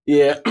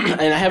 yeah,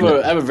 and I have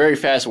a very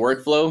fast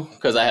workflow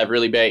because I have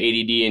really bad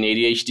ADD and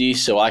ADHD,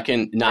 so I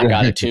can knock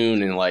out a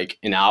tune in like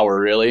an hour,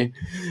 really.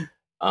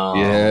 Yeah,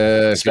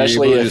 if you're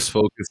Especially able to if just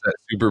focus that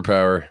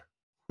superpower.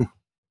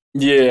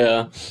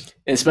 yeah,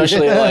 and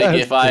especially like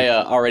if I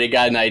already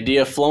got an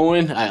idea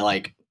flowing, I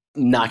like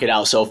knock it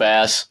out so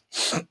fast.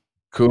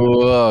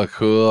 Cool,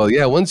 cool.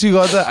 Yeah, once you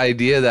got that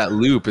idea, that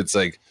loop, it's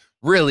like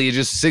really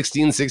just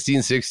 16,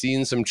 16,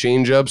 16, some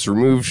change ups,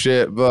 remove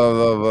shit, blah,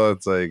 blah, blah.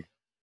 It's like,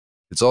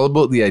 it's all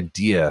about the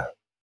idea.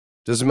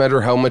 Doesn't matter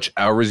how much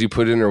hours you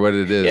put in or what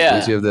it is. Yeah.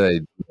 Once you have the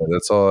idea,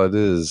 that's all it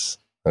is.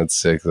 That's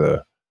sick,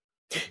 though.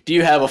 Do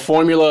you have a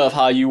formula of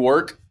how you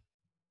work?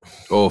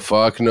 Oh,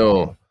 fuck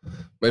no.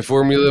 My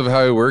formula of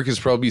how I work is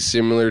probably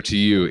similar to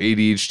you.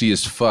 ADHD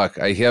as fuck.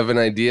 I have an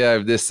idea. I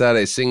have this, that.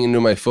 I sing into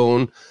my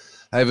phone.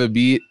 I have a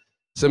beat.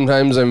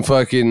 Sometimes I'm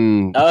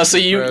fucking. So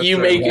you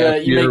make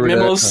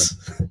memos.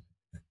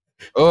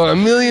 Oh, a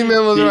million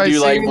memos. Do you I do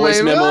like sing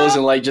voice my- memos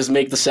and like just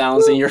make the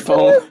sounds in your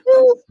phone?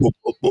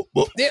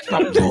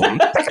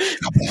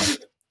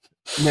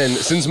 Man,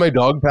 since my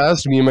dog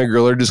passed, me and my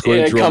girl are just going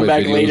Yeah, through all come my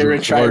back videos later of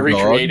and try to our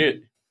dog. recreate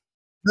it.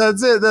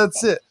 That's it.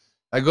 That's it.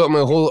 I got my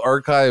whole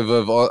archive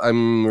of all.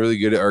 I'm really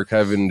good at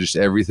archiving just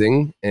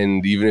everything,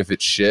 and even if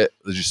it's shit,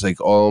 it's just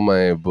like all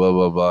my blah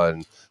blah blah.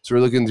 And so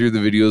we're looking through the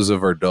videos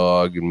of our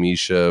dog and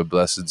Misha,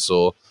 blessed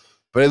soul.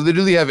 But I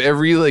literally have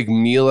every like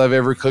meal I've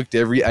ever cooked,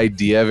 every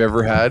idea I've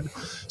ever had.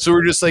 So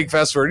we're just like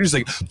fast forward. He's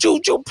like,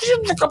 Jojo.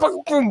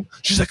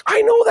 She's like,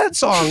 I know that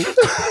song.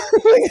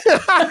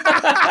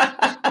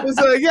 It's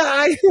like,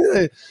 yeah,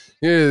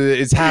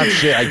 it's half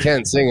shit. I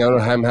can't sing.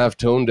 I'm half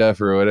tone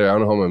deaf or whatever. I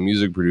don't know how I'm a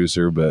music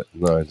producer, but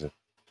no,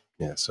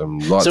 yeah, some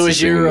lots. So of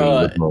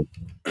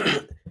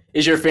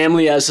is your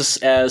family as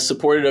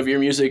supportive of your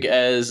music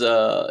as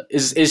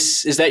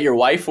is that your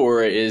wife,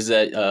 or is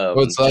that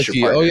it's just lucky.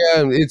 your Oh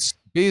partner? yeah, it's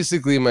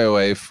basically my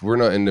wife. We're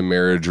not into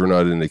marriage. We're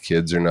not into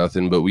kids or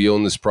nothing. But we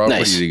own this property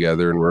Nice.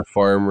 together, and we're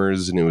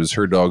farmers. And it was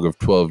her dog of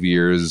 12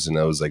 years, and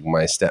I was like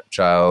my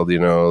stepchild. You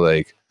know,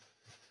 like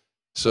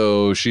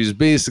so she's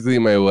basically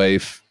my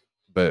wife,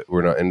 but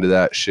we're not into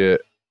that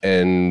shit.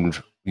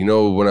 And you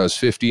know, when I was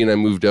 15, I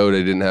moved out. I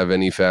didn't have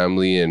any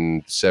family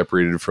and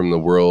separated from the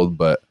world.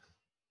 But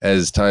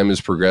as time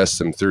has progressed,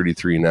 I'm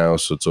 33 now,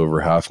 so it's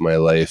over half my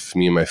life.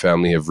 Me and my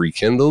family have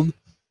rekindled.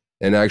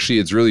 And actually,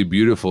 it's really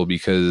beautiful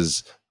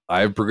because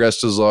I've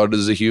progressed a lot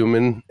as a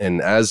human,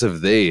 and as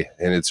have they.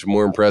 And it's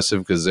more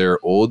impressive because they're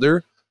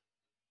older.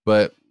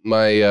 But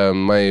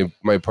my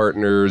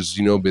partner's,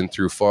 you know, been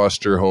through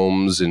foster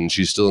homes, and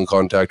she's still in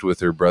contact with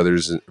her brother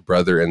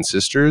and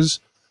sisters.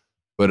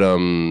 But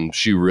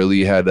she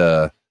really had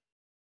to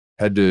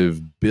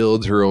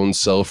build her own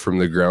self from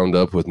the ground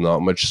up with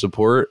not much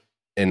support.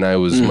 And I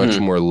was much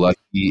more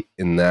lucky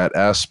in that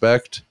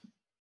aspect.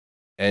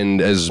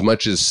 And as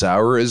much as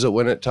sour as it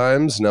went at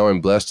times, now I'm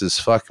blessed as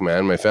fuck,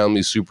 man. My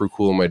family's super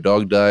cool. My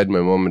dog died.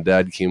 My mom and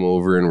dad came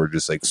over and were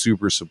just like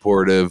super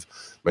supportive.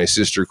 My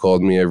sister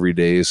called me every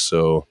day.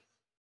 So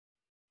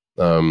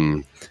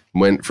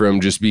went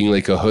from just being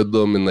like a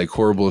hoodlum and like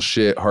horrible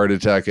shit, heart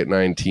attack at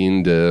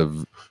 19,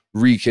 to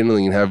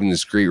rekindling and having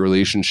this great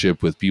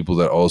relationship with people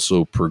that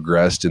also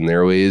progressed in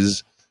their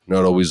ways,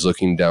 not always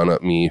looking down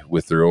at me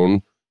with their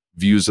own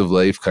views of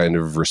life, kind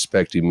of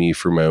respecting me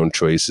for my own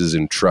choices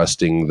and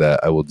trusting that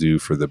I will do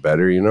for the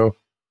better, you know?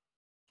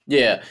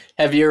 Yeah.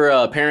 Have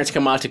your parents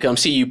come out to come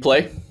see you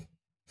play?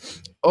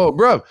 Oh,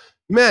 bro,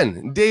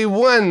 man, day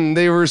one,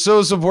 they were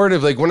so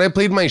supportive. Like when I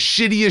played my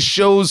shittiest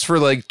shows for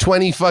like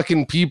 20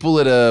 fucking people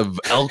at a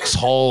Elks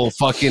Hall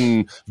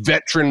fucking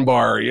veteran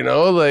bar, you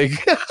know, like,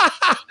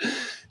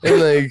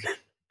 and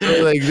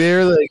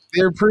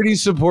they're pretty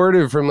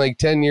supportive from like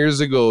 10 years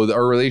ago.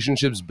 Our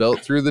relationship's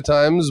built through the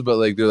times, but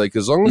like, they're like,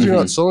 as long as you're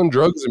not selling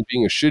drugs and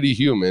being a shitty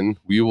human,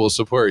 we will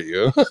support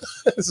you.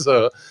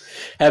 So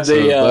have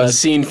they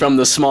seen from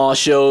the small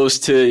shows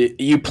to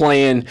you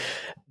playing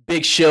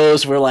big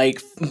shows where like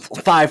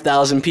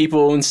 5,000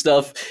 people and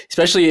stuff,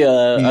 especially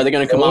are they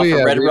going to come out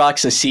from Red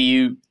Rocks and see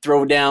you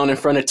throw down in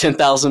front of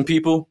 10,000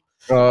 people?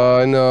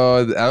 Oh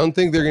no, I don't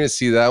think they're gonna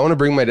see that. I want to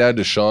bring my dad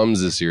to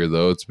Shams this year,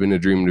 though. It's been a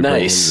dream to bring him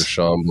to Nice.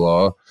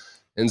 Shambhala.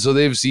 And so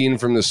they've seen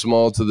from the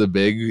small to the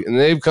big, and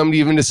they've come to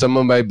even to some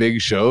of my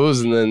big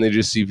shows, and then they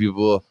just see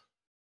people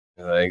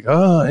like,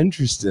 oh,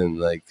 interesting.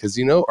 Like, because,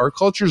 you know, our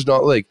culture's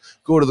not like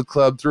go to the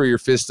club, throw your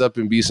fist up,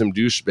 and be some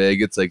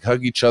douchebag. It's like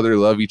hug each other,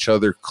 love each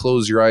other,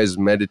 close your eyes,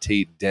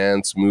 meditate,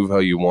 dance, move how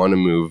you want to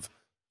move.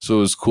 So it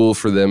was cool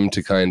for them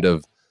to kind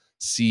of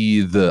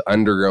see the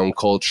underground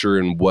culture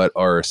and what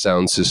our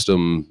sound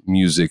system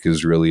music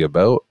is really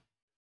about.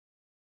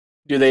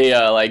 Do they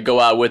like go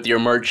out with your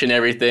merch and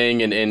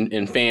everything,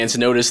 and fans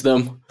notice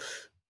them?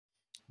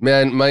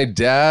 Man, my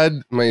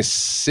dad, my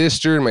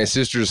sister, and my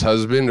sister's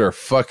husband are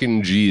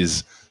fucking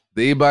G's.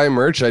 They buy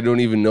merch I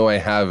don't even know I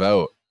have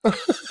out.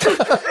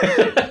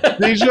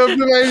 They show up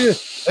to my,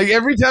 like,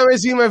 every time I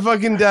see my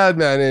fucking dad,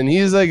 man, and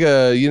he's like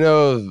a, you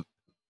know,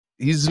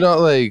 he's not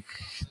like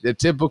the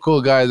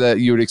typical guy that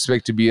you would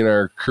expect to be in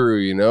our crew,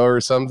 you know,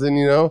 or something,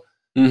 you know?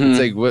 Mm-hmm. It's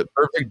like, what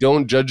perfect,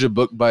 don't judge a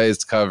book by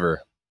its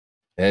cover.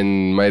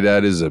 And my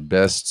dad is the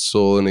best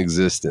soul in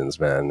existence,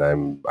 man.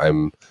 I'm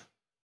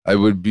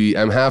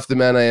half the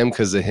man I am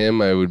because of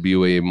him. I would be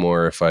way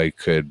more if I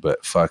could,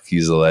 but fuck,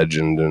 he's a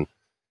legend. And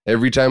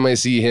every time I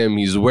see him,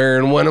 he's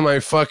wearing one of my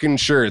fucking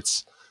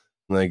shirts.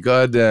 I'm like,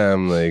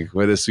 goddamn, like,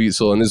 what a sweet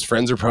soul. And his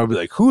friends are probably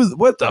like,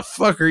 what the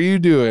fuck are you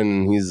doing?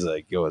 And he's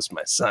like, yo, it's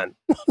my son.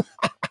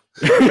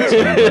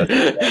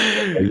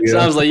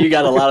 Sounds like you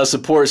got a lot of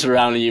support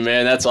surrounding you,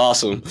 man. That's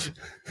awesome.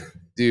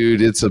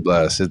 Dude, it's a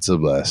blast. It's a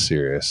blast.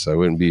 Serious. I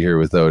wouldn't be here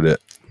without it.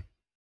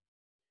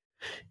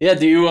 Yeah.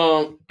 Do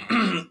you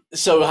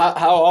so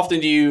how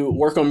often do you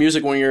work on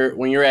music when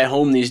you're at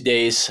home these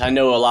days? I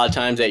know a lot of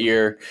times that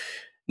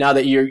now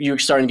that you're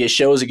starting to get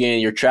shows again,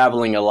 you're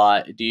traveling a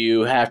lot. Do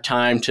you have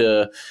time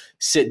to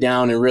sit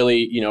down and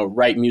really, you know,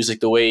 write music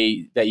the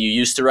way that you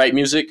used to write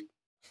music?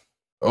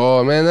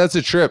 Oh man, that's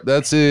a trip.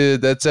 That's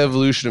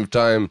evolution of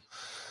time.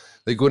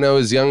 Like when I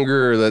was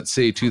younger, let's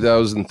say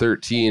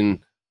 2013,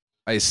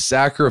 I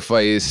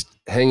sacrificed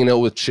hanging out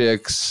with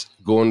chicks,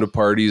 going to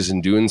parties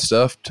and doing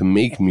stuff to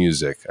make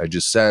music. I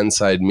just sat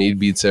inside, made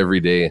beats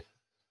every day.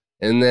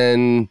 And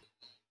then,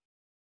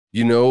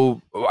 you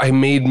know, I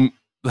made,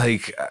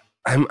 like,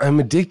 I'm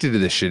addicted to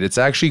this shit. It's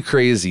actually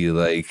crazy.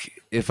 Like,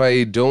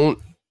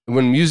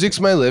 when music's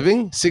my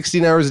living,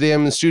 16 hours a day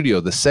I'm in the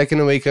studio. The second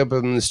I wake up,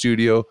 I'm in the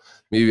studio.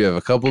 Maybe have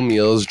a couple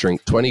meals,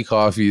 drink 20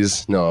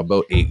 coffees. No,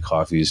 about 8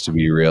 coffees to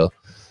be real.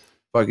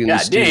 Fucking God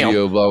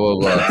studio, damn. blah, blah,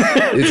 blah.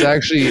 It's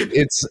actually,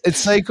 it's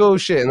psycho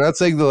shit. And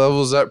that's like the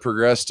levels that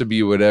progress to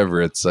be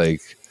whatever. It's like,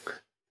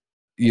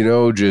 you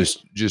know,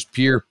 just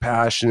pure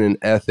passion and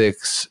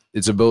ethics.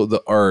 It's about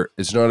the art.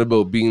 It's not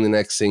about being the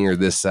next singer,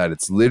 this, that.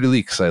 It's literally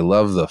because I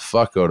love the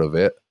fuck out of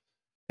it.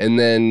 And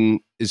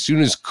then as soon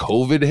as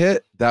COVID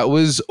hit, that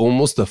was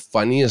almost the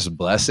funniest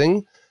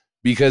blessing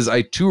because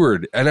I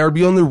toured and I would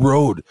be on the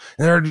road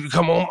and I would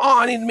come home. Oh,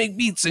 I need to make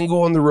beats and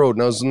go on the road.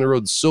 And I was on the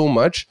road so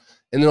much.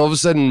 And then all of a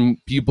sudden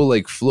people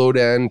like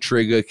Flodan,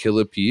 Trigga,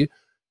 Killa P,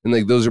 and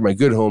like those are my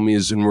good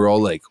homies. And we're all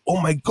like,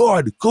 oh my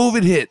God,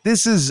 COVID hit.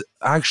 This is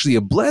actually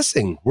a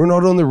blessing. We're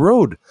not on the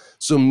road.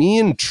 So me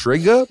and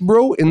Trigga,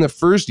 bro, in the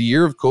first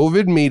year of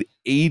COVID made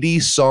 80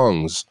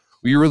 songs.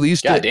 We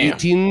released an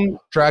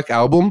 18-track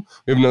album.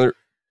 We have another,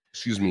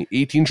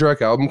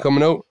 18-track album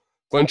coming out.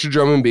 Bunch of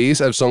drum and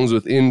bass. I have songs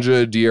with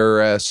Inja,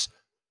 DRS,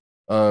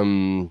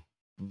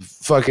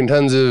 fucking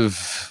tons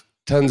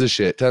of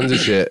shit.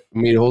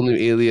 Made a whole new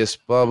alias,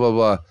 blah, blah,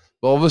 blah.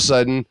 But all of a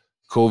sudden,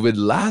 COVID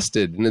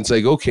lasted. And it's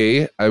like,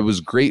 okay, I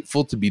was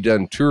grateful to be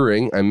done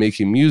touring. I'm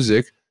making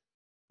music.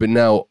 But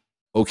now,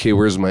 okay,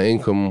 where's my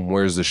income?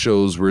 Where's the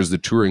shows? Where's the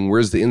touring?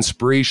 Where's the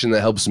inspiration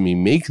that helps me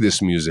make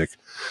this music?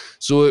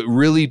 So it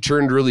really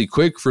turned really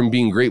quick from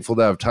being grateful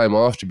to have time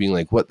off to being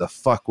like, what the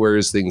fuck? Where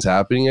is things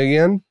happening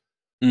again?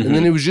 Mm-hmm. And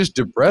then it was just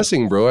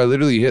depressing, bro. I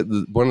literally hit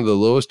one of the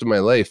lowest of my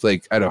life.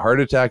 Like I had a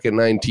heart attack at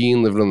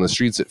 19, living on the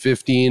streets at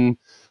 15,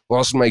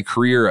 lost my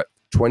career at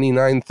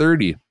 29,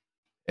 30.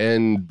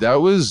 And that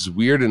was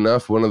weird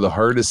enough. One of the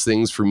hardest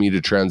things for me to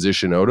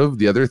transition out of.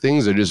 The other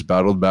things, I just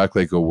battled back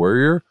like a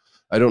warrior.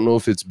 I don't know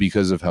if it's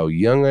because of how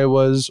young I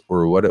was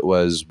or what it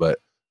was, but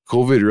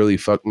COVID really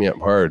fucked me up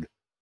hard.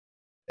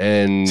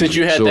 And since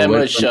you had so that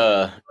much,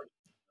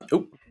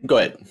 go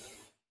ahead.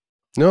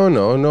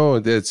 No.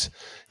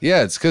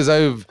 It's because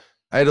I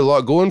had a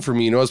lot going for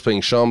me. You know, I was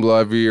playing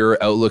Shambhala every year,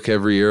 Outlook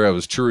every year. I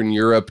was touring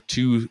Europe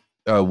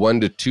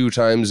 1 to 2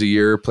 times a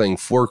year, playing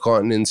 4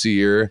 continents a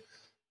year.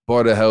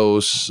 Bought a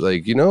house,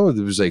 like, you know, it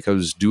was like I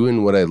was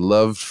doing what I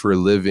loved for a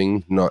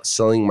living, not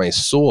selling my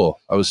soul.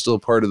 I was still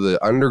part of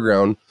the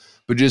underground,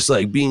 but just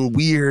like being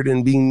weird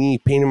and being me,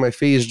 painting my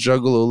face,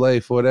 juggalo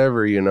life,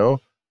 whatever, you know.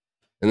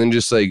 And then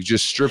just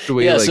stripped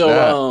away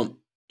that.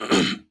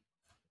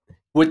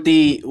 With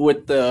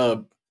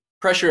the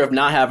pressure of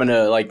not having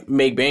to like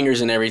make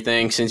bangers and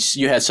everything, since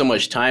you had so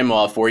much time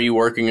off, were you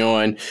working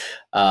on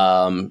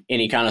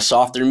any kind of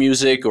softer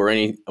music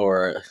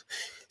or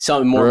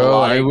something more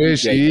melodic? I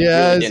wish,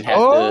 yes.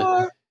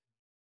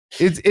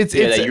 It's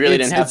that you really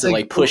didn't have to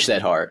like push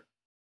that hard.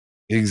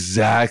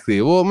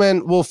 Exactly. Well,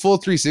 man, full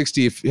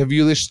 360. Have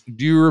you listened?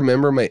 Do you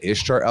remember my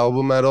Ishtar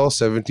album at all?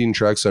 17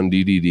 tracks on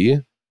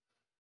DDD.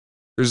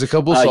 There's a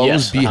couple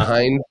songs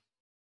Yes.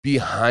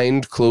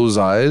 behind Close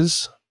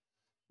Eyes.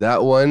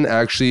 That one,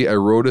 actually, I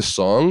wrote a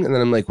song, and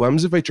then I'm like, what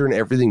happens if I turn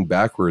everything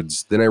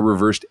backwards? Then I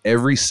reversed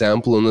every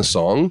sample in the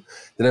song.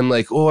 Then I'm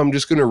like, oh, I'm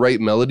just going to write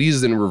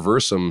melodies, then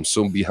reverse them.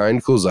 So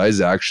Behind Closed Eyes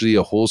is actually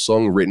a whole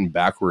song written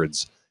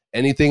backwards.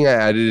 Anything I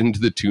added into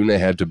the tune, I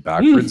had to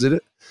backwards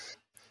it.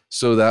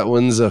 So that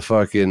one's a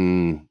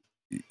fucking,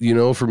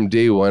 from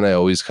day one, I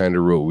always kind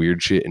of wrote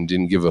weird shit and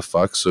didn't give a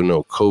fuck. So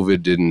no,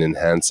 COVID didn't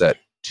enhance that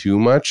too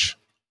much.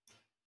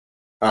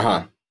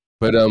 Uh-huh.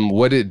 But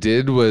what it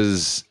did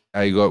was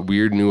I got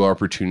weird new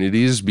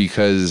opportunities,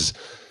 because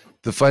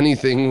the funny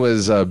thing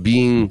was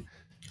being,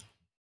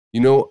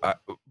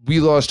 we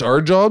lost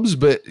our jobs,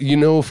 but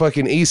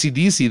fucking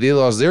AC/DC, they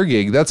lost their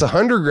gig. That's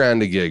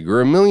 $100,000 a gig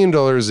or $1 million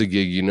a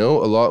gig, a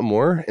lot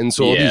more. And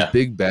so all these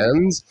big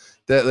bands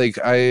that like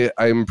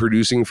I'm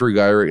producing for a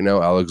guy right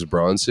now, Alex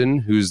Bronson,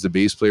 who's the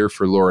bass player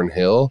for Lauryn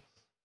Hill,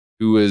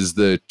 who is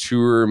the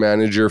tour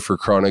manager for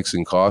Chronics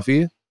and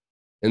Coffee.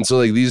 And so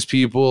like these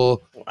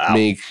people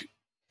make,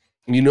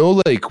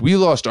 like we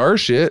lost our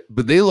shit,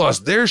 but they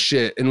lost their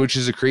shit, and which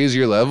is a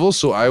crazier level.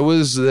 So I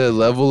was the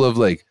level of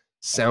like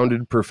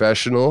sounded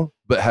professional,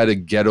 but had a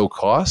ghetto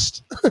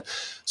cost.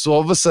 So all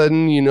of a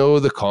sudden,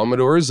 the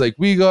Commodores, like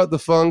we got the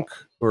funk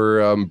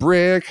or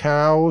brick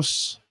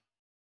house.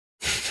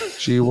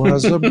 She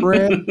was a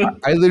brick.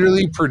 I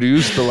literally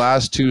produced the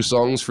last 2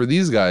 songs for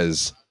these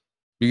guys,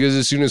 because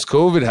as soon as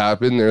COVID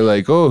happened, they're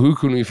like, oh, who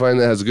can we find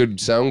that has good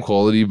sound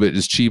quality, but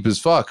is cheap as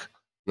fuck?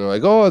 And they're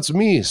like, oh, it's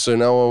me. So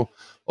now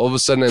all of a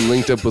sudden I'm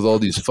linked up with all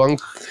these funk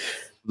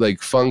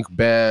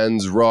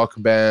bands, rock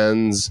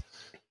bands,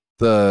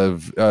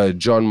 the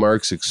John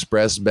Mark's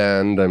Express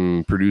band.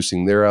 I'm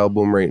producing their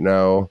album right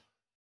now.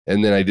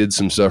 And then I did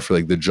some stuff for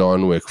like the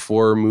John Wick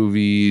 4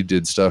 movie,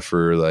 did stuff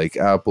for like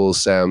Apple,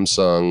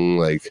 Samsung,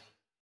 like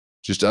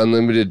just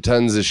unlimited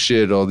tons of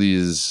shit, all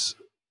these.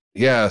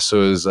 Yeah.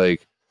 So it was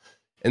like,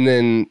 and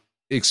then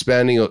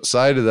expanding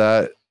outside of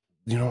that,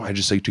 I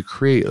just like to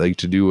create, like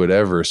to do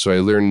whatever. So I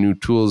learned new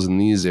tools in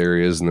these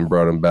areas and then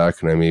brought them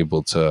back, and I'm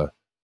able to,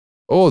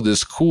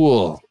 this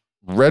cool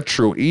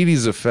retro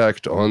 80s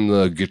effect on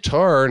the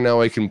guitar.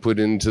 Now I can put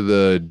into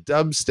the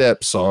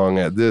dubstep song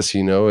at this,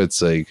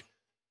 it's like,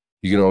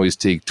 you can always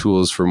take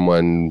tools from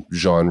one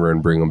genre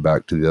and bring them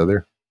back to the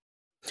other.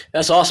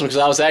 That's awesome, because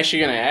I was actually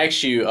going to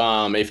ask you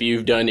if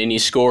you've done any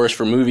scores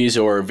for movies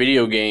or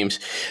video games.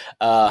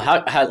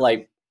 How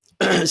like,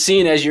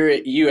 seeing as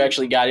you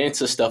actually got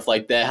into stuff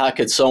like that, how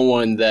could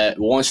someone that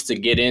wants to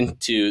get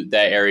into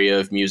that area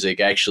of music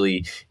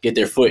actually get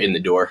their foot in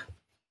the door?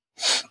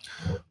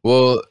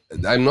 Well,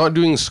 I'm not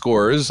doing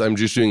scores. I'm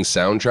just doing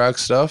soundtrack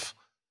stuff.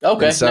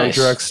 Okay, and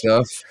soundtrack nice.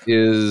 stuff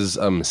is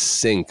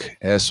Sync,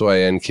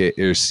 SYNC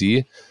or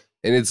C,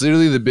 and it's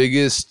literally the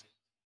biggest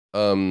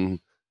bleep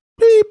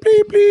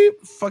bleep bleep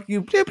fuck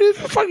you bleep bleep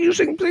fuck you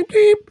sing bleep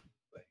bleep.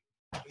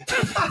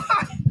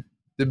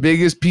 The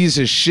biggest piece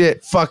of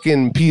shit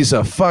fucking piece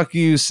of fuck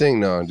you sing.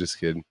 No, I'm just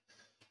kidding.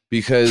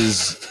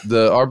 Because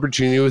the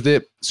opportunity with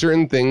it,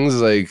 certain things,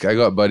 like I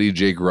got buddy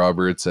Jake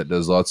Roberts that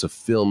does lots of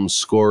film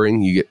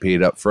scoring. You get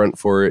paid up front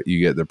for it. You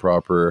get the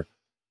proper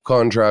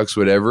contracts,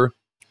 whatever.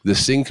 The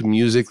sync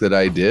music that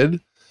I did.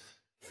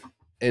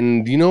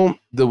 And,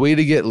 the way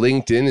to get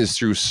linked in is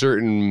through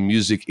certain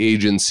music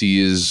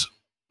agencies.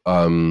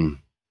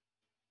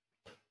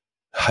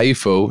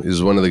 Hypho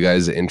is one of the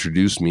guys that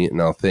introduced me,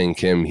 and I'll thank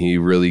him. He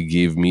really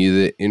gave me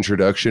the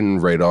introduction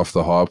right off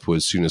the hop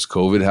as soon as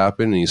COVID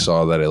happened, and he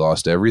saw that I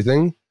lost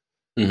everything.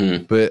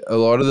 Mm-hmm. But a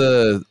lot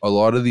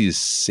of these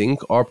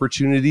sync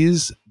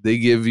opportunities, they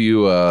give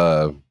you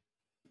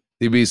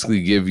they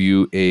basically give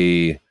you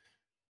a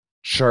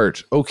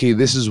chart. Okay,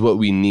 this is what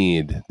we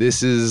need.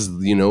 This is,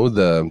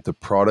 the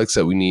products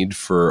that we need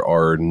for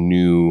our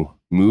new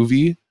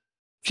movie.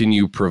 Can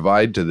you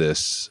provide to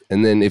this?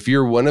 And then if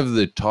you're one of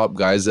the top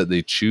guys that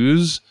they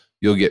choose,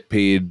 you'll get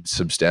paid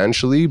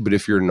substantially. But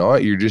if you're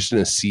not, you're just in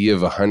a sea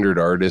of 100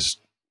 artists,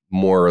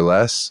 more or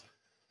less.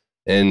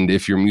 And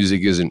if your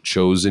music isn't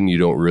chosen, you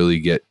don't really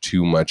get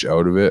too much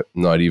out of it.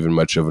 Not even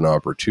much of an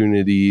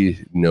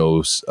opportunity,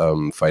 no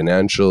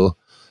financial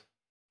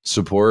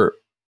support.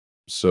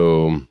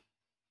 So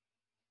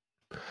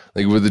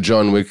like with the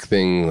John Wick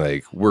thing,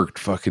 like worked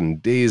fucking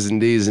days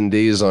and days and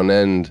days on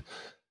end,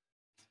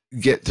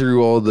 get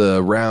through all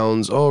the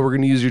rounds. Oh, we're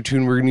going to use your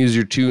tune. We're going to use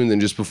your tune. Then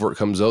just before it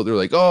comes out, they're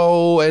like,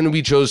 oh, and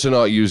we chose to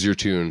not use your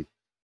tune.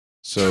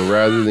 So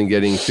rather than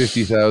getting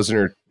 50,000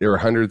 or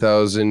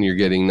 100,000, you're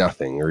getting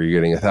nothing, or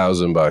you're getting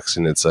 $1,000.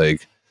 And it's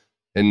like,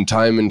 and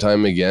time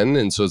again.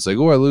 And so it's like,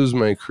 oh, I lose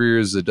my career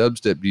as a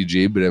dubstep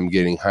DJ, but I'm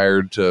getting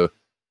hired to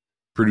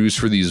produce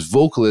for these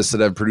vocalists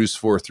that I've produced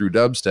for through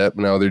dubstep.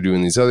 Now they're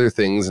doing these other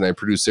things, and I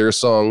produce their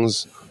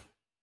songs.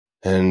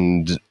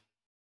 And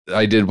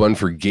I did one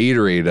for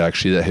Gatorade,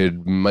 actually, that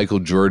had Michael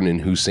Jordan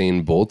and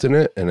Usain Bolt in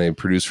it. And I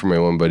produced for my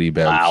one buddy,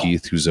 Bam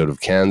Keith, who's out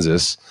of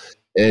Kansas.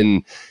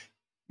 And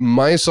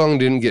my song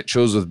didn't get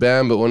chose with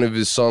Bam, but one of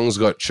his songs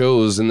got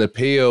chose, and the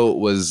payout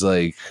was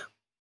like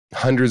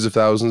hundreds of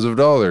thousands of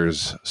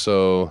dollars.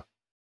 So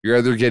you're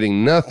either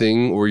getting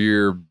nothing or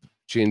you're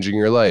changing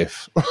your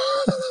life.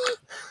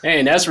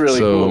 Hey, that's really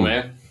cool,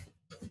 man.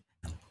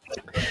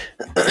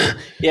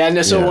 Yeah,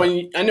 and so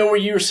I know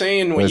what you were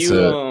saying when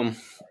you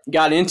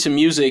got into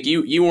music,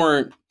 you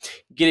weren't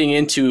getting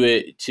into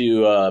it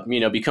to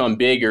become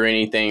big or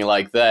anything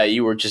like that.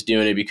 You were just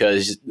doing it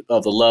because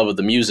of the love of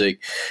the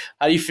music.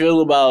 How do you feel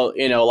about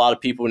a lot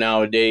of people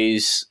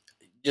nowadays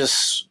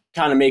just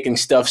kind of making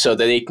stuff so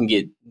that they can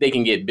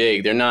get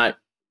big? They're not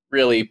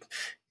really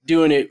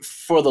doing it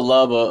for the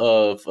love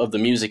of the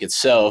music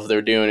itself.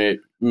 They're doing it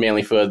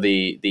mainly for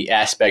the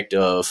aspect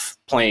of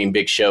playing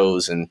big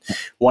shows and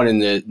wanting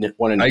the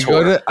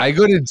tour. I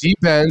got a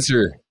deep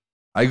answer.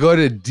 I got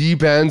a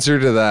deep answer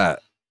to that.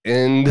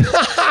 And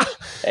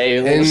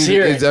hey, let's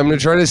hear it. I'm going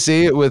to try to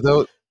say it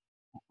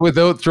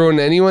without throwing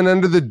anyone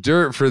under the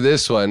dirt for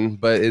this one,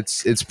 but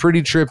it's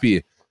pretty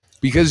trippy.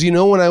 Because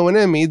when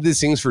I made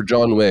these things for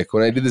John Wick,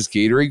 when I did this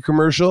Gatorade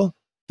commercial,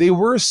 they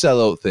were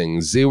sellout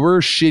things. They were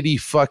shitty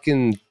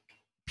fucking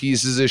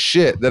pieces of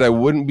shit that I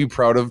wouldn't be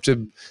proud of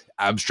to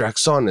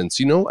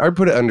AbstraktSonance. I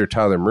put it under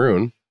Tyler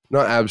Maroon,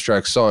 not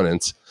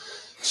AbstraktSonance.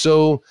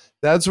 So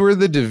that's where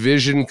the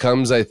division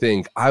comes, I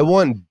think. I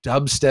want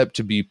dubstep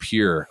to be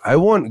pure. I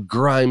want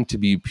grime to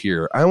be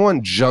pure. I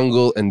want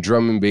jungle and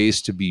drum and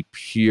bass to be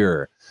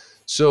pure.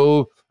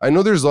 So I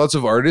know there's lots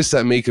of artists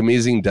that make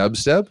amazing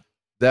dubstep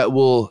that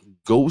will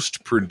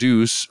ghost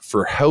produce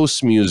for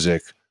house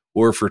music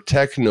or for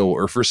techno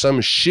or for some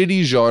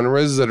shitty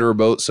genres that are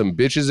about some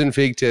bitches and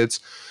fake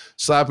tits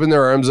slapping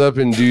their arms up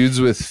and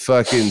dudes with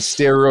fucking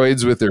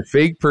steroids with their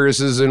fake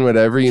purses and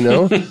whatever,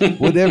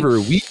 whatever.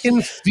 We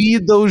can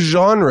feed those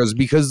genres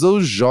because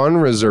those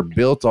genres are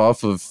built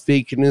off of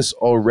fakeness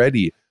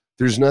already.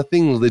 There's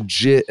nothing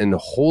legit and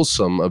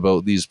wholesome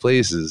about these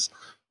places.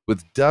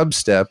 With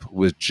dubstep,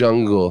 with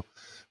jungle,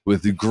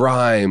 with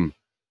grime,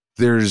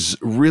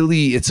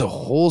 it's a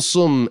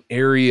wholesome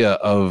area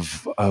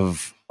of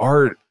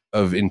art,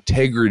 of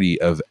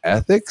integrity, of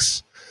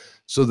ethics.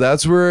 So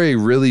that's where I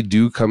really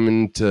do come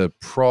into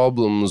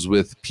problems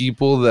with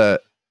people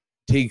that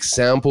take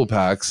sample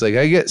packs. Like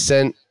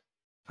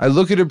I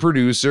look at a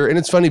producer, and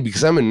it's funny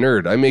because I'm a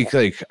nerd. I'm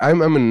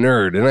a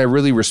nerd, and I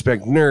really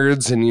respect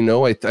nerds. And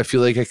I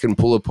feel like I can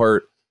pull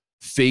apart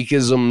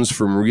fakeisms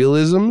from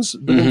realisms.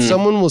 But then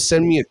someone will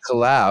send me a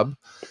collab,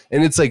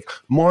 and it's like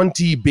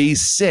Monty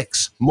Bass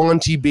 6,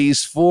 Monty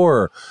Bass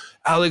 4,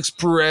 Alex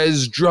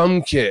Perez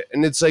drum kit,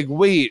 and it's like,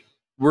 wait,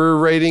 we're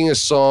writing a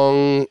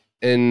song.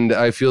 And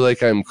I feel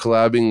like I'm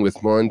collabing with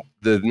the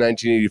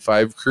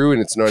 1985 crew,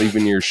 and it's not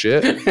even your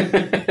shit.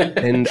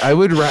 And I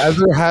would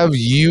rather have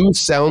you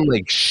sound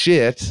like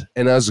shit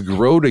and us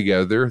grow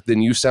together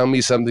than you sound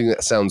me something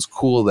that sounds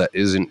cool that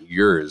isn't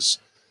yours.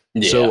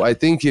 Yeah. So I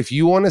think if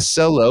you want to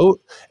sell out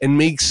and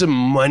make some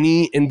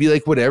money and be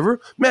like, whatever,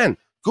 man,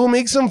 go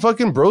make some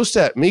fucking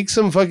brostat, make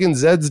some fucking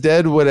Zed's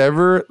Dead,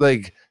 whatever.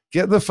 Like,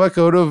 get the fuck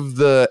out of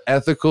the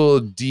ethical,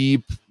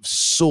 deep,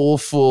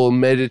 soulful,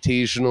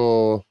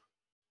 meditational,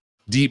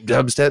 deep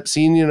dubstep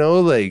scene,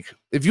 like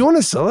if you want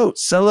to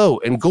sell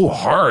out and go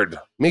hard,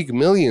 make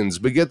millions,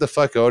 but get the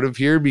fuck out of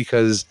here,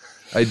 because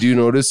I do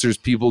notice there's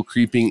people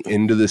creeping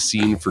into the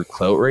scene for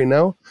clout right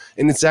now,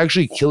 and it's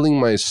actually killing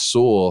my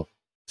soul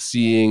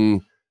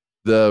seeing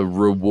the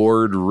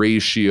reward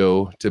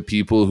ratio to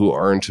people who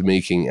aren't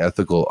making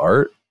ethical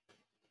art.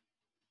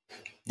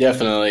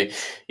 Definitely.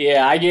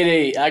 Yeah, I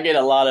get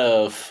a lot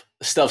of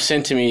stuff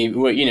sent to me,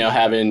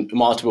 having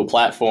multiple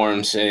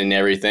platforms and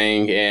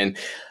everything, and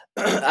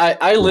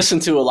I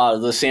listen to a lot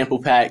of the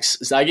sample packs.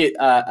 So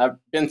I've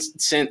been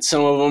sent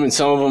some of them, and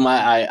some of them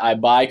I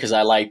buy because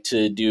I like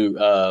to do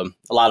a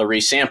lot of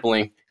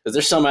resampling. Because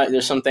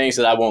there's some things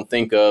that I won't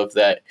think of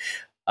that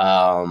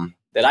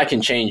I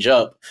can change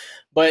up.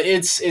 But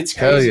it's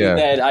crazy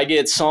that I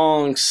get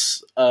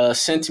songs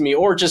sent to me,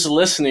 or just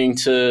listening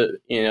to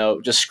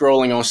just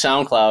scrolling on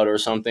SoundCloud or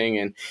something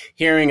and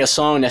hearing a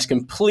song that's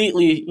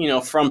completely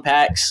from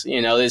packs.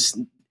 It's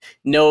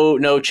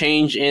no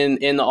change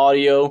in the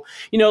audio.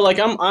 Like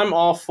I'm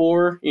all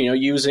for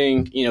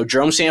using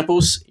drum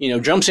samples.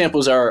 Drum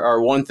samples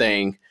are one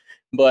thing,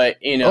 but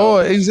oh,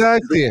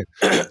 exactly.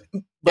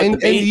 but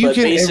and you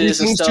can,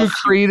 everything's to a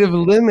creative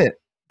limit.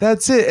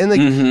 That's it. And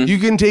like you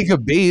can take a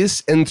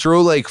bass and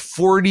throw like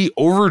 40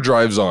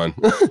 overdrives on.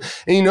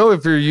 And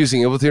if you're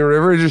using Ableton or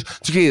whatever,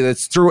 it's okay,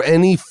 let's throw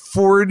any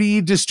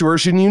 40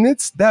 distortion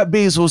units. That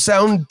bass will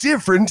sound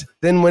different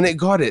than when it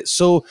got it.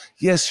 So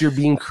yes, you're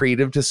being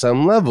creative to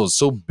some levels.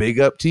 So big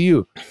up to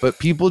you. But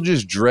people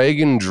just drag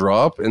and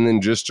drop and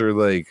then just are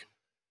like,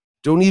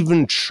 don't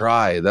even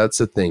try. That's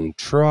the thing.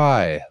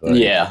 Try. Like,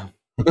 yeah.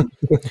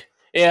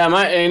 Yeah.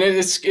 And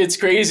it's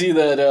crazy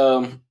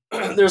that,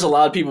 there's a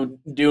lot of people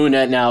doing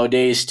that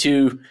nowadays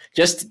too,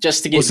 just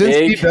to get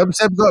big. Since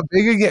dubstep got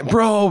big again,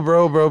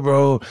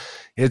 bro,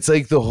 it's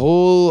like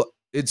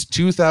it's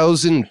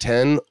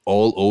 2010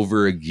 all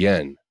over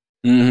again.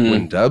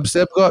 When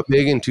dubstep got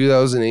big in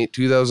 2008,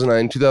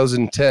 2009,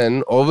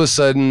 2010, all of a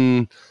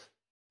sudden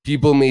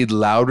people made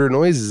louder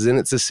noises, and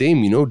it's the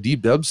same,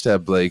 deep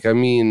dubstep. Like, I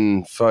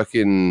mean,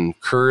 fucking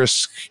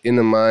Kursk, In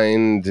a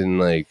Mind, and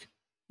like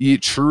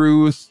Eat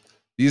Truth.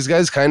 These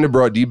guys kind of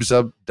brought deep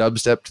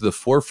dubstep to the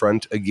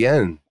forefront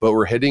again, but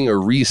we're hitting a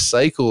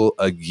recycle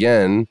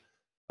again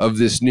of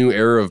this new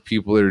era of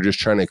people that are just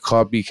trying to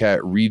copycat,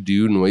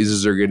 redo.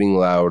 Noises are getting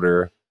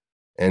louder.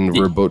 And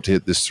we're about to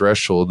hit this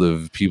threshold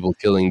of people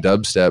killing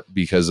dubstep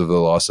because of the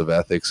loss of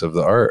ethics of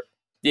the art.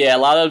 Yeah, a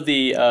lot of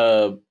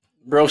the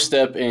bro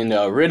step and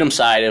rhythm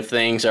side of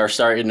things are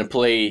starting to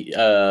play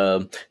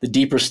the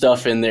deeper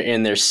stuff in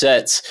their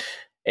sets,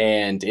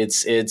 and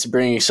it's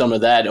bringing some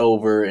of that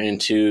over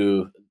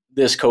into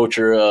this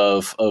culture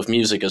of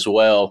music as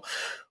well.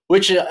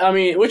 Which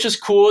is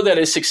cool that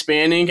it's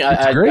expanding.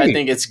 I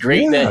think it's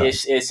great that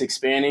it's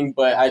expanding,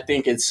 but I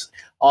think it's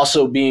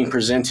also being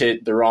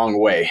presented the wrong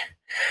way.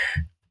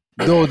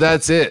 No,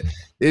 that's it.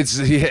 It's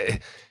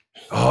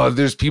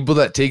there's people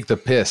that take the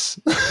piss.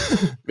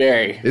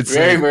 Very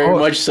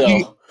much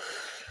so.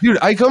 Dude,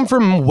 I come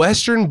from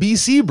Western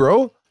BC,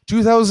 bro.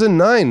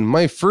 2009,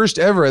 my first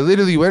ever. I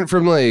literally went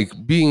from like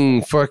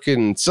being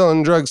fucking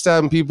selling drugs,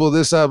 stabbing people,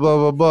 this, that, blah,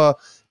 blah, blah,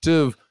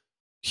 to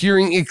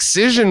hearing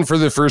Excision for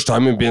the first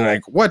time and being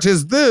like, what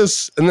is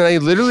this? And then I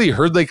literally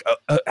heard like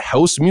a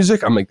house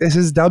music. I'm like, this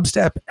is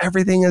dubstep.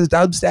 Everything is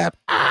dubstep.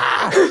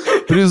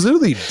 But it was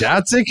literally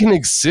Datsyk and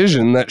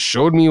Excision that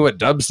showed me what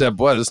dubstep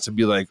was, to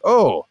be like,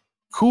 oh,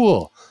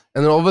 cool.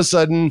 And then all of a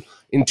sudden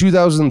in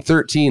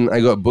 2013, I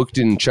got booked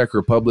in Czech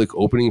Republic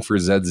opening for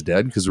Zed's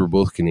Dead because we're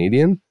both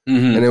Canadian.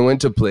 And I went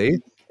to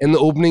play. And the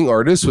opening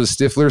artist was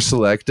Stifler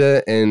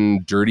Selecta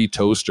and Dirty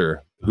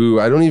Toaster, who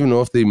I don't even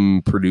know if they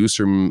produce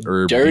or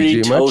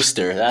Dirty DJ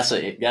Toaster.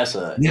 Much. That's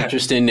a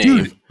interesting name.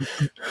 Dude,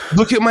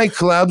 look at my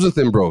collabs with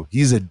him, bro.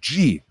 He's a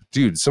G.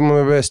 Dude, some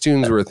of my best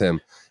tunes were with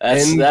him.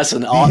 That's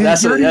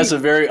a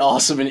very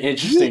awesome and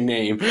interesting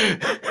name.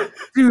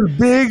 Dude,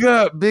 big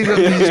up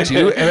these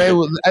two.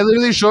 And I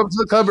literally show up to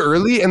the club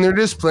early and they're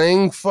just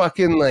playing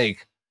fucking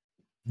like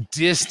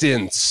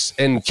Distance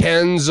and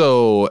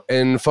Kenzo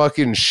and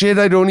fucking shit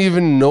I don't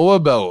even know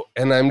about.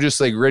 And I'm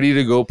just like ready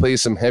to go play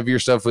some heavier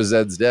stuff with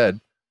Zed's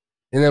Dead.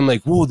 And I'm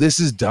like, whoa, this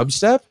is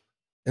dubstep?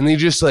 And they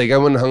just like, I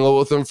went and hung out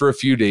with them for a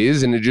few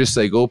days and it just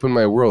like opened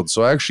my world.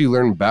 So I actually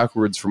learned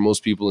backwards from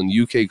most people in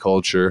UK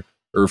culture,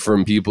 or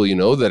from people,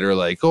 that are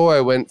like, oh,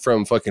 I went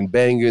from fucking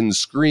Bang and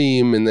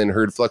Scream and then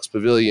heard Flux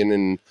Pavilion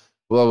and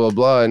blah, blah,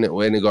 blah. And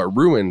it got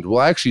ruined.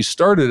 Well, I actually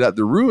started at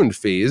the ruined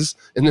phase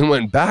and then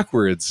went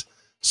backwards.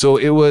 So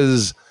it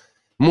was,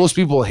 most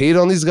people hate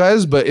on these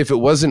guys, but if it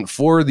wasn't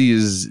for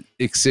these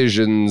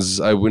Excisions,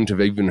 I wouldn't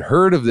have even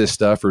heard of this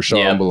stuff, or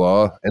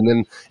Shambhala.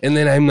 And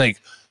then I'm like,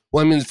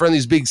 well, I'm in front of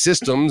these big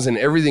systems and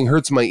everything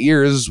hurts my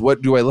ears.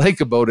 What do I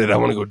like about it? I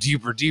want to go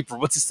deeper.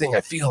 What's this thing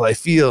I feel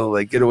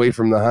like, get away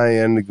from the high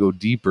end and go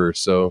deeper.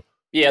 So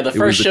yeah, the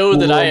first show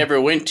that I ever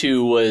went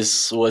to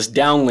was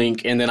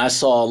Downlink, and then I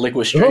saw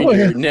Liquid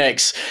Stranger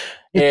next.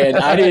 And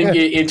I didn't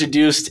get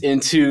introduced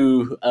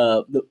into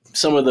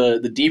some of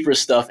the deeper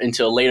stuff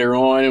until later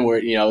on,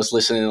 where I was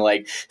listening to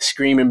like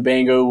Screaming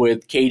Bango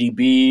with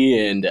KDB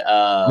and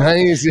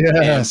nice, yes,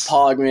 and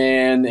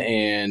Pogman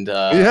and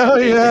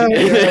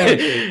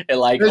and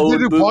like old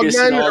Boogus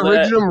and all that.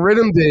 Original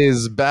Rhythm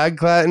Days,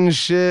 Bagclat and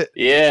shit,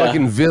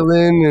 fucking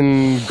Villain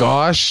and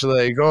Gosh,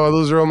 like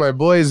those are all my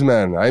boys,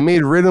 man. I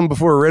made rhythm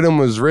before rhythm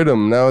was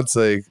rhythm. Now it's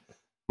like,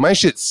 my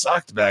shit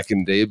sucked back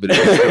in the day, but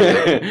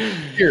it was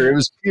pure. It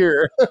was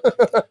pure.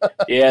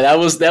 Yeah, that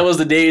was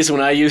the days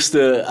when I used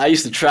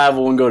to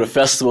travel and go to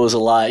festivals a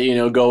lot.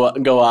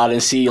 Go out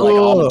and see like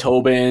Alma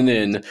Tobin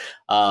and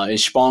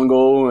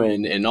Spango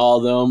and all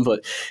of them.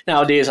 But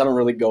nowadays I don't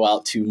really go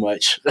out too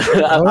much.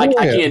 I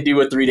can't do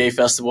a 3-day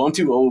festival. I'm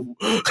too old.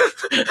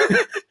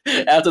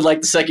 After like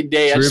the second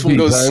day, I just want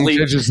to go sleep.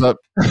 Catches up.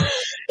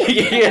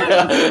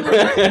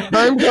 Yeah,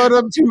 I'm caught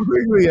up too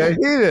quickly. I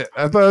hate it.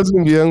 I thought I was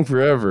gonna be young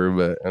forever,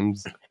 but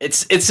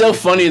It's so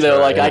funny though.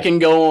 Like I can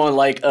go on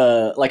like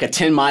a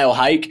 10-mile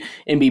hike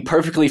and be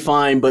perfectly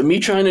fine, but me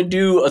trying to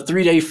do a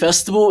 3-day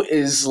festival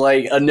is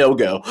like a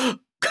no-go.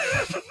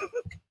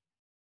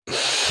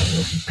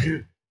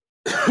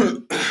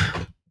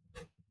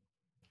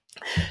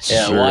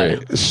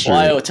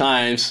 Wild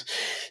times.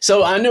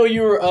 So I know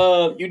you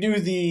do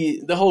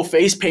the whole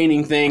face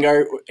painting thing,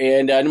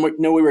 and I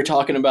know we were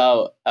talking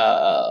about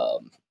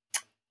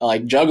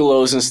like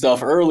juggalos and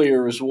stuff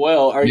earlier as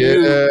well. Are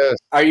you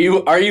a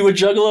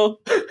juggalo?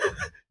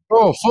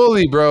 Oh,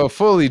 fully, bro,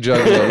 fully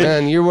juggalo,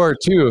 man. You are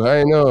too.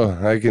 I know.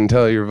 I can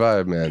tell your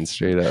vibe, man.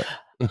 Straight up.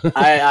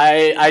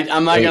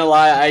 I'm not gonna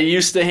lie. I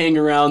used to hang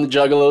around the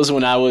juggalos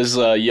when I was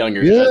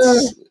younger. Yeah.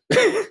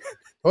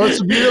 Well,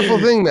 it's a beautiful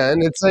thing,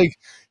 man.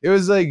 It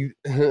was like,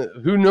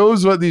 who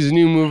knows what these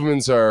new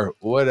movements are?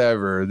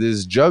 Whatever.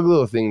 This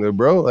juggalo thing, though,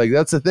 bro. Like,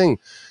 that's the thing.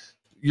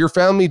 Your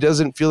family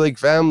doesn't feel like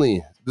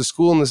family. The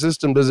school and the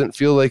system doesn't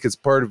feel like it's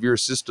part of your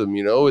system.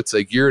 It's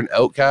like you're an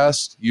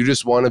outcast. You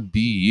just want to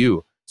be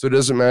you. So it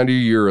doesn't matter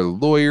you're a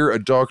lawyer,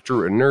 a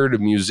doctor, a nerd, a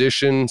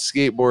musician,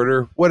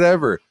 skateboarder,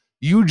 whatever.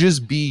 You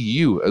just be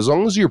you. As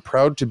long as you're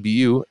proud to be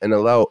you and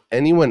allow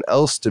anyone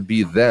else to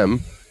be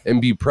them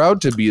and be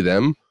proud to be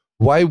them,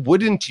 why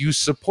wouldn't you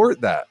support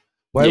that?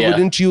 Why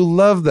wouldn't you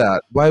love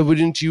that? Why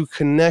wouldn't you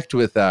connect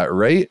with that,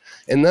 right?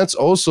 And that's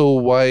also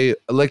why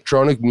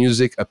electronic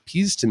music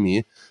appeals to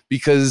me,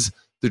 because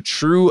the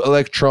true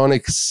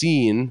electronic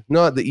scene,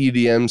 not the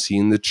EDM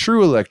scene, the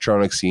true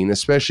electronic scene,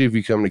 especially if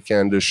you come to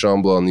Canada,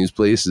 Shambhala, and these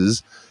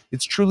places,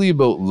 it's truly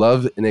about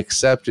love and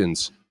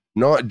acceptance,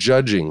 not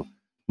judging,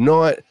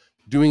 not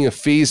doing a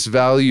face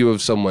value of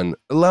someone,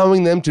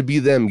 allowing them to be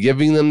them,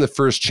 giving them the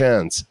first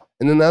chance.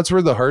 And then that's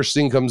where the harsh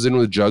thing comes in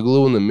with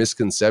Juggalo and the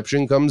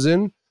misconception comes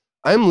in.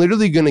 I'm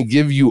literally going to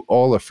give you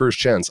all a first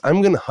chance.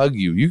 I'm going to hug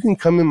you. You can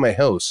come in my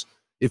house.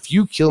 If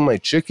you kill my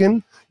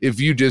chicken, if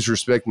you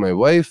disrespect my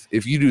wife,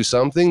 if you do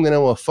something, then I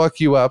will fuck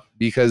you up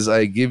because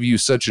I give you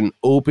such an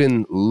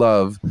open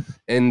love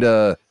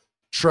and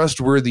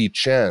trustworthy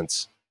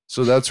chance.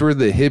 So that's where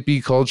the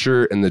hippie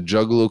culture and the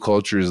Juggalo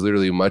culture is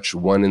literally much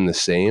one and the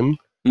same.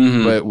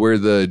 Mm-hmm. But where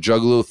the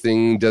Juggalo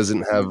thing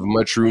doesn't have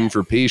much room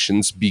for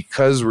patience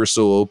because we're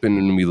so open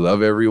and we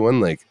love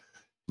everyone. Like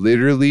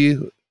literally,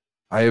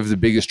 I have the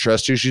biggest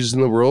trust issues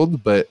in the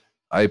world, but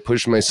I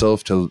push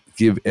myself to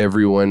give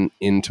everyone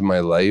into my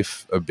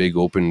life a big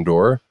open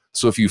door.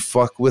 So if you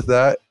fuck with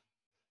that,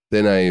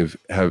 then I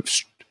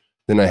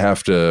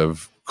have to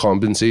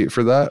compensate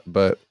for that.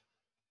 But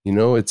you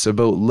know, it's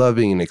about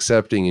loving and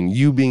accepting and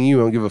you being you.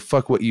 I don't give a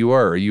fuck what you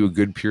are. Are you a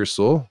good, pure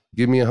soul?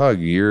 Give me a hug.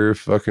 You're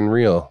fucking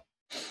real.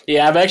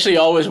 Yeah, I've actually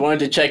always wanted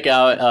to check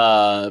out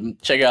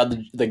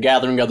the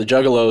Gathering of the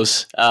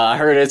Juggalos. I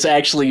heard it's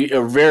actually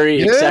a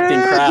very accepting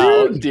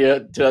crowd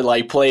to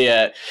like play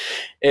at.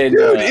 And,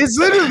 dude, it's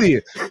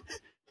literally,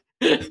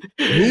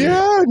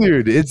 yeah,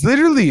 dude, it's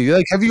literally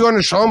like, have you gone to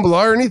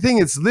Shambhala or anything?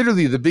 It's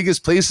literally the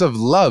biggest place of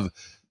love.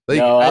 Like,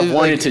 no, I've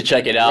wanted to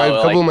check it out.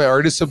 A couple of my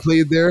artists have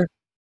played there.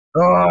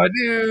 Oh,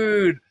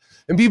 dude,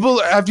 and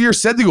people after your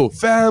set, they go,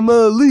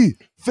 family.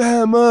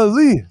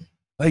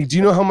 Like, do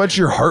you know how much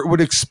your heart would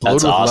explode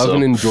with love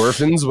and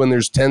endorphins when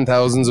there's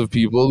 10,000s of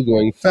people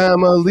going,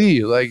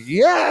 family? Like,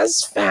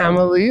 yes,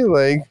 family.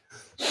 Like,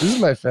 this is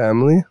my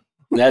family.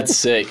 That's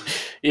sick.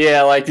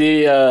 Yeah, like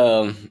the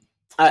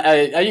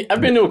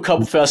I've been to a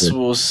couple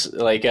festivals.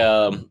 Like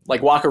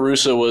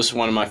Wakarusa was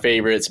one of my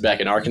favorites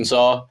back in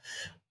Arkansas.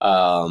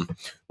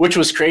 Which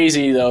was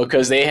crazy though,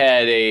 because they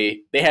had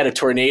a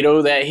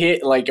tornado that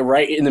hit like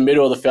right in the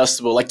middle of the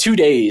festival, like 2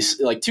 days.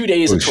 A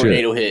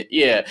tornado hit.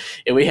 Yeah.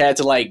 And we had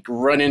to like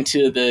run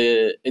into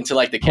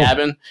the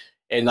cabin,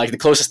 and like the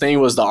closest thing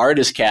was the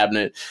artist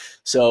cabinet.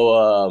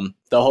 So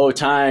the whole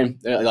time,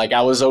 like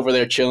I was over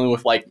there chilling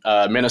with like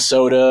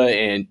Minnesota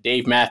and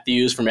Dave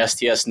Matthews from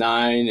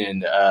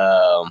STS9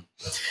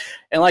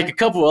 and like a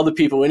couple other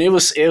people, and it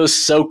was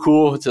so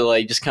cool to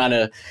like just kind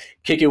of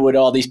kick it with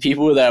all these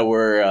people that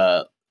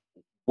were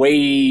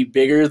way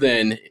bigger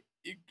than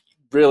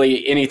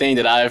really anything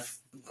that I've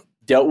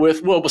dealt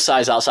with. Well,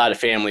 besides outside of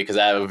family, because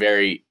I have a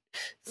very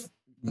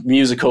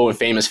musical and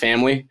famous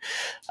family.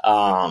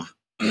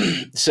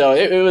 So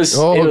it was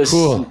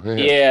cool.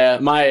 Yeah,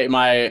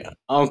 my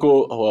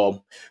uncle,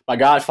 well, my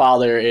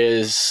godfather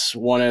is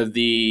one of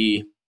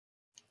the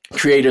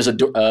creators of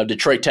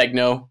Detroit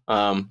techno.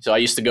 So I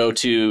used to go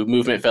to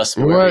Movement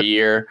Festival every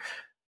year.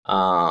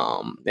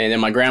 And then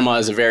my grandma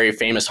is a very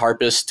famous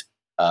harpist.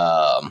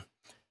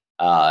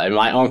 And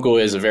my uncle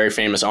is a very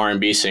famous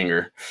R&B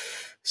singer.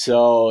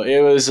 So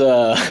it was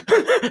what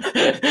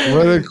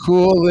a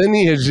cool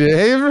lineage,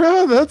 hey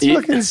bro, that's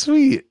fucking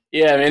sweet.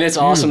 Yeah, man, it's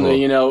awesome to,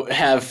 you know,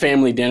 have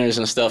family dinners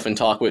and stuff and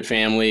talk with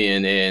family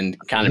and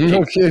kind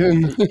of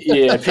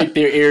pick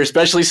their ears,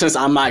 especially since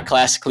I'm not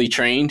classically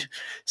trained.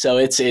 So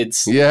it's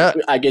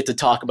I get to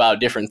talk about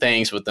different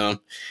things with them,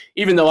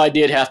 even though I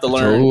did have to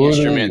learn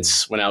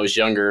instruments when I was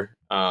younger.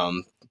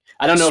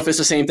 I don't know if it's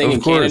the same thing in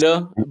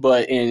Canada,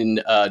 but in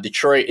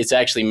Detroit, it's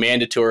actually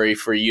mandatory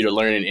for you to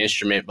learn an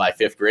instrument by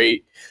 5th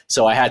grade.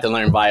 So I had to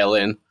learn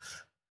violin.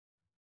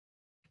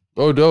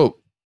 Oh,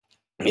 dope.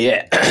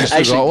 Yeah. You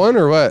still got one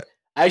or what?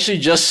 I actually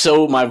just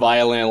sold my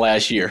violin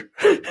last year.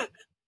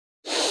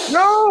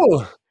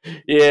 No.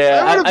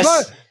 Yeah. I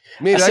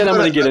said I'm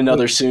going to get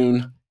another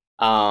soon.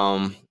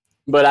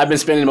 But I've been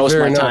spending most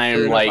of my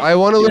time like I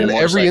want to learn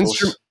every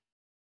instrument.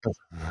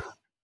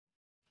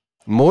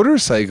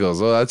 Motorcycles.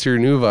 Oh, that's your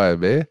new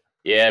vibe, eh?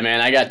 Yeah,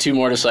 man. I got 2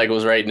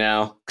 motorcycles right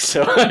now.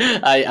 So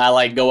I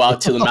like go out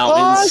to the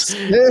mountains.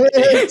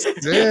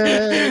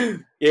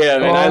 Yeah,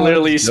 man. I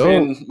literally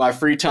spend my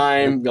free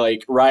time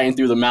like riding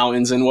through the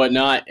mountains and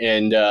whatnot.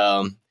 And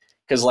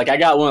because like I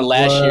got one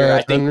last year,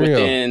 I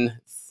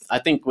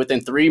think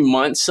within 3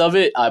 months of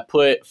it, I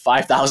put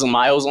 5,000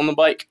 miles on the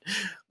bike.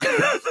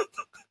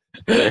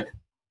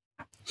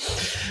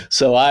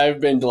 So I've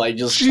been like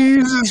just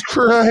Jesus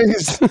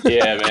Christ.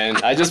 Yeah, man.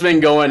 I just been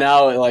going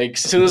out like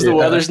as soon as the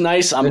weather's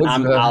nice, I'm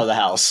out of the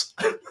house.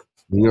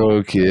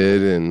 No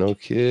kidding. Oh,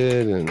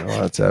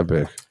 that's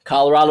epic.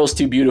 Colorado's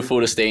too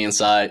beautiful to stay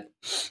inside.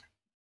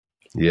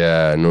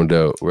 Yeah, no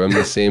doubt. I'm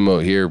the same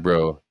out here,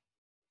 bro.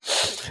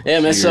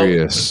 Yeah, man.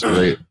 Serious,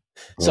 right?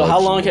 So how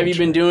long have you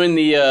been doing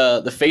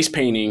the face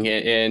painting,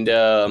 and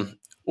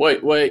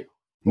what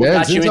Man,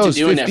 got you since I into was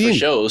doing that for 15.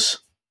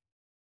 shows?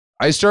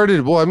 I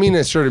started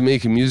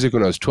making music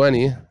when I was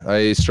 20.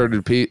 I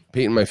started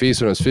painting my face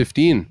when I was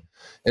 15.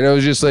 And I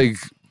was just like,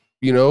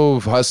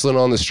 hustling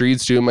on the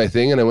streets, doing my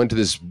thing. And I went to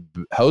this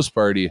house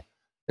party.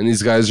 And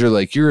these guys are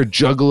like, you're a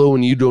juggalo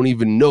and you don't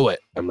even know it.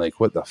 I'm like,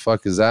 what the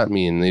fuck does that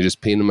mean? And they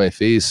just painted my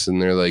face. And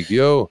they're like,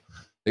 yo,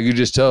 they could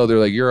just tell. They're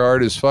like, you're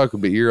art as fuck,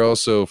 but you're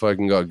also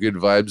fucking got good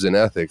vibes and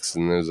ethics.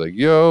 And I was like,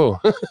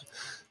 yo.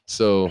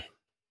 So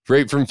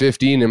right from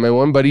 15. And my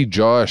one buddy,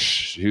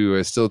 Josh, who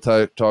I still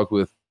talk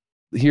with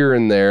here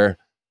and there,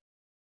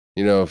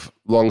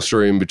 long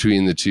story in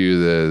between the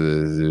two,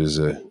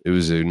 it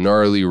was a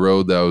gnarly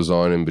road that I was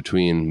on in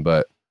between,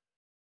 but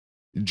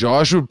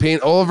Josh would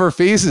paint all of our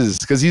faces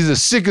because he's the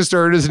sickest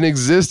artist in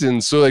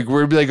existence. So like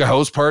we'd be like a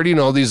house party and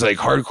all these like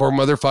hardcore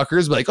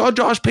motherfuckers be like, oh,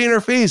 Josh, paint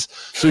our face.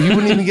 So he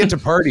wouldn't even get to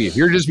party.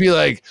 He'd just be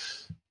like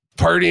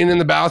partying in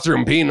the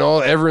bathroom, painting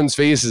all everyone's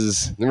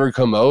faces. Then we'd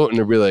come out and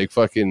it'd be like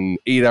fucking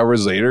 8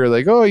 hours later,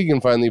 like, oh, you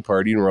can finally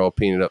party, and we're all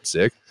painted up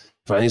sick.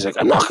 Finally, he's like,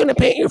 I'm not going to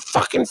paint your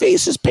fucking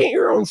faces. Paint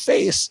your own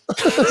face.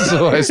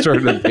 So I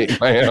started to paint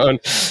my own.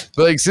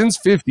 But like since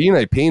 15,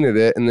 I painted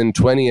it. And then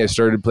 20, I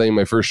started playing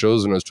my first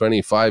shows when I was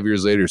 25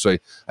 years later. So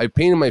I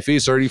painted my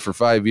face already for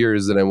 5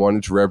 years. That I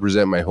wanted to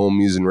represent my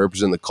homies and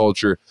represent the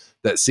culture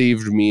that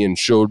saved me and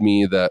showed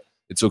me that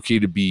it's okay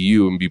to be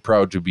you and be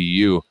proud to be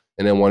you.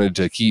 And I wanted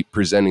to keep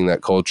presenting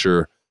that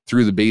culture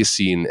through the bass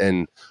scene.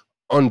 And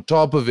on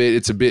top of it,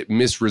 it's a bit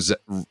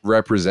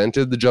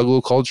misrepresented, the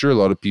juggalo culture. A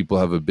lot of people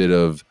have a bit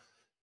of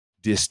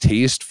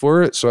distaste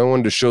for it, so I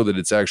wanted to show that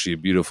it's actually a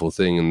beautiful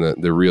thing,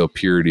 and the real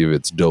purity of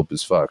it's dope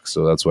as fuck.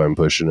 So that's why I'm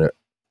pushing it.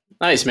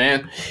 Nice,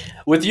 man.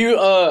 With you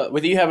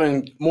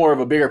having more of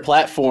a bigger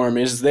platform,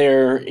 is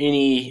there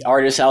any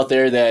artists out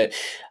there that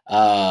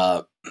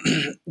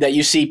that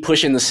you see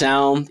pushing the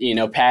sound,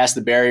 past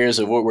the barriers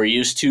of what we're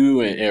used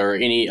to, or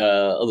any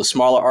of the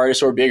smaller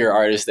artists or bigger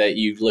artists that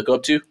you look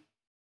up to?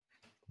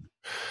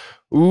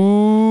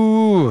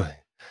 Ooh,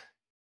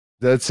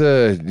 that's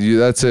a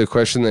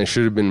question that I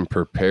should have been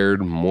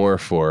prepared more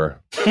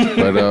for,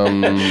 but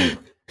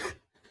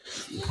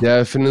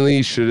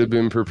definitely should have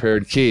been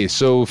prepared. Okay,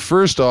 so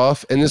first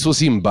off, and this will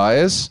seem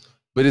biased,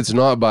 but it's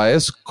not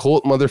biased.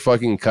 Colt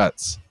motherfucking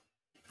Cuts,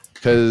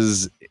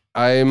 because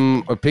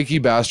I'm a picky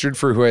bastard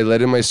for who I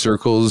let in my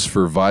circles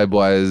for vibe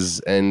wise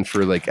and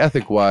for like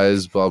ethic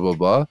wise, blah blah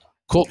blah.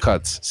 Colt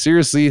Cuts,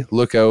 seriously,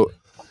 look out.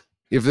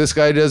 If this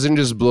guy doesn't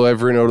just blow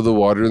everyone out of the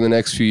water in the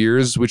next few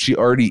years, which he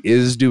already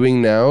is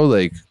doing now,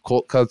 like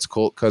Colt Cuts.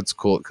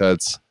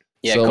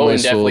 Yeah, Cohen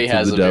definitely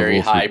has a very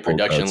high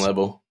production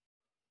level.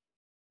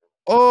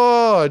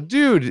 Oh,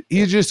 dude,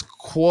 he's just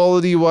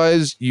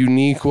quality-wise,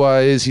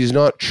 unique-wise. He's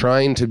not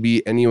trying to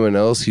be anyone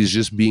else. He's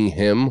just being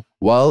him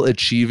while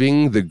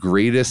achieving the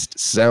greatest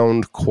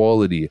sound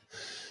quality.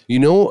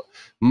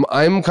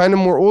 I'm kind of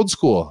more old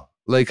school.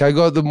 Like I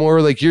got the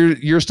more like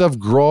your stuff,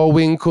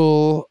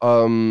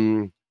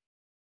 Grawwinkle,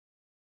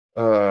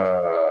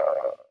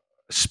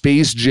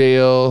 Space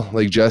Jail,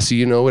 like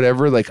Jesse,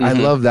 whatever. Like I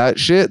love that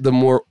shit. The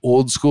more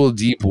old school,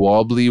 deep,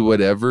 wobbly,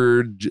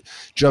 whatever,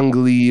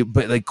 jungly.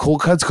 But like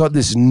Cold Cut's got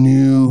this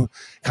new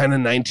kind of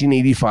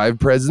 1985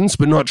 presence,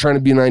 but not trying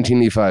to be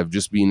 1985,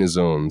 just being his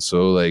own.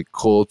 So like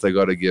Colt, I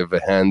gotta give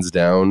a hands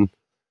down.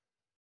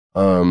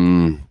 Oh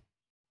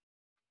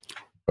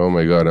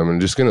my god, I'm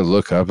just gonna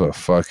look up a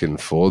fucking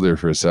folder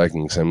for a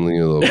second because I'm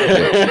leaving a little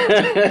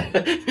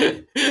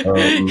bit.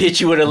 Hit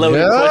you with a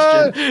loaded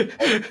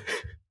question.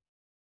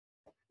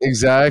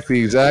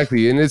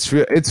 Exactly, and it's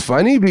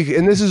funny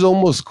and this is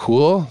almost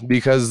cool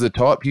because the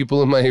top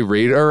people in my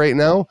radar right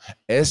now,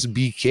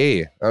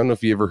 SBK. I don't know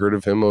if you ever heard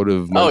of him out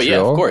of Montreal. Oh yeah,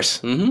 of course.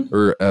 Mm-hmm.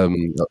 Or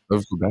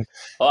of Quebec.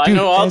 Oh, Dude,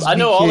 I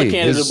know all the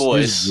Canada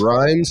boys. His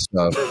rhyme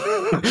stuff.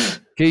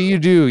 Okay, you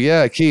do,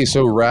 yeah. Okay,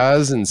 so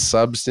Raz and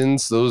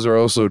Substance, those are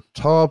also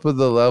top of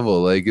the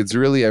level. Like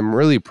I'm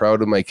really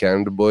proud of my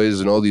Canada boys,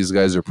 and all these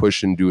guys are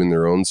pushing, doing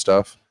their own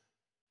stuff.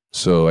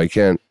 So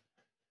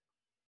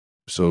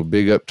So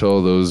big up to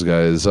all those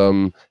guys.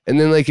 And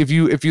then like if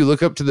you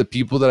look up to the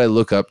people that I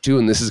look up to,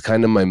 and this is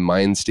kind of my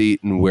mind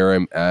state and where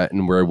I'm at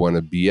and where I want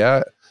to be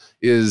at,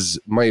 is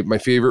my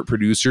favorite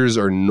producers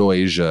are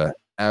Noisia,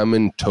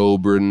 Amon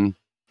Tobin,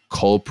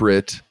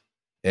 Culprit,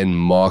 and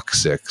Mach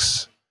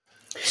 6.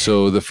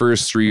 So the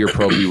first three are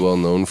probably well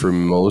known for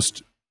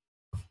most.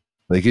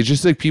 Like it's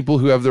just like people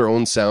who have their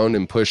own sound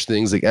and push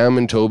things. Like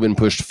Amon Tobin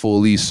pushed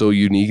Foley so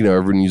unique. Now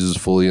everyone uses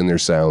Foley in their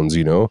sounds,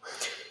 Did you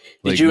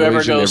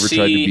ever go see?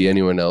 Tried to be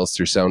anyone else.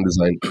 Their sound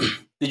design.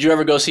 Did you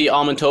ever go see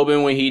Amon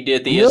Tobin when he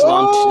did the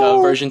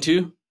Islam version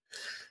 2?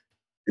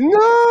 No,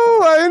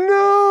 I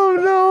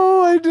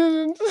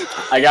didn't.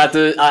 I got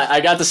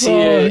to see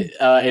it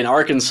in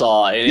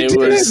Arkansas, and it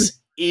was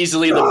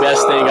easily the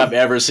best thing I've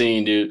ever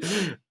seen,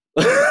 dude.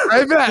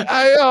 I bet.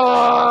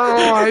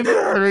 I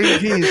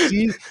bet.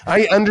 See,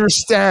 I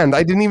understand.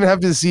 I didn't even have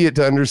to see it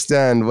to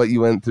understand what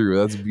you went through.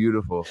 That's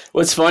beautiful.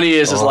 What's funny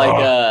is like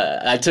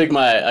I took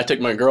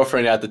my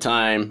girlfriend at the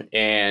time,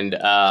 and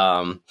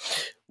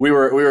we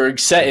were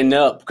setting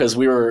up because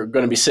we were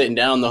going to be sitting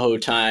down the whole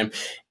time,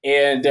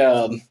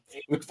 and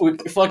we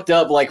fucked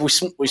up. Like we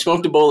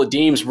smoked a bowl of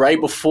Deems right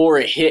before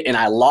it hit, and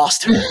I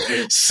lost her.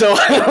 So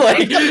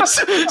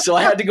so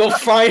I had to go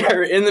find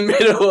her in the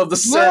middle of the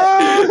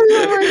set,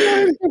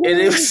 and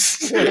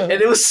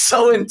it was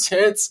so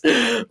intense.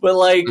 But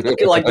like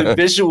the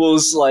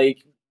visuals,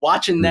 like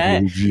watching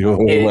that,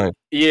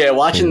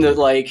 watching the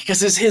like,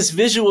 because his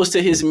visuals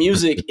to his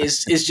music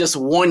is just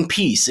one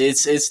piece.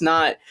 It's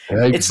not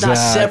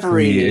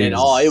separated at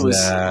all. It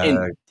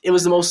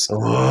was the most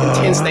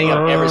intense thing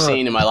I've ever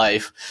seen in my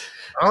life.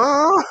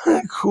 Oh,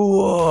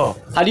 cool.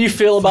 How do you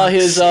feel about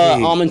his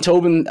Almond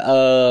Tobin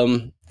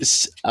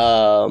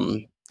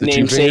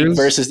namesake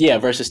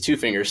versus Two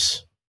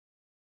Fingers?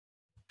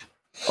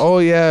 Oh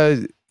yeah,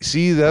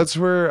 see, that's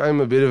where I'm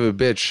a bit of a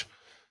bitch.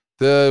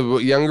 The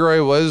younger I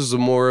was, the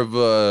more of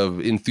a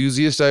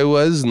enthusiast I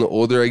was, and the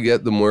older I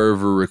get, the more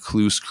of a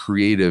recluse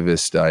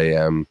creativist I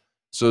am.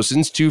 So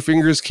since Two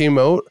Fingers came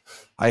out,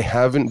 I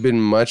haven't been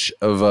much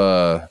of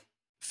a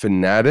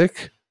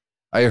fanatic.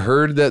 I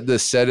heard that the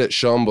set at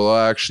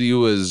Shambhala actually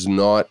was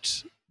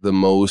not the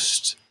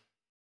most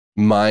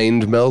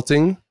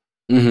mind-melting,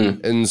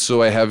 and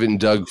so I haven't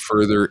dug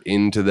further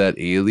into that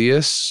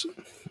alias,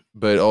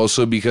 but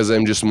also because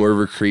I'm just more of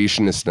a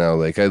creationist now.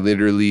 Like, I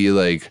literally,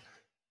 like,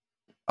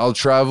 I'll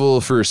travel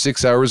for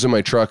 6 hours in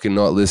my truck and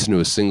not listen to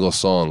a single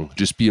song,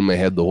 just be in my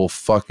head the whole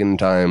fucking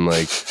time,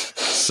 like,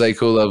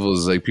 psycho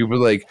levels. Like, people are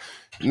like,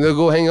 they'll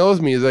go hang out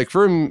with me. Like,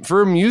 for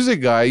a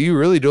music guy, you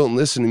really don't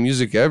listen to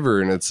music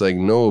ever. And it's like,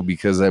 no,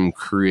 because I'm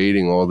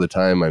creating all the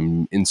time.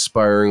 I'm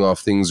inspiring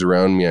off things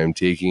around me. I'm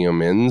taking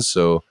them in.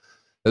 So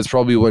that's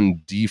probably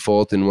one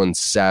default and one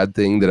sad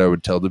thing that I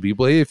would tell the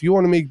people. Hey, if you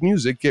want to make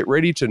music, get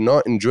ready to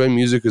not enjoy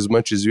music as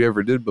much as you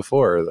ever did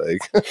before. Like,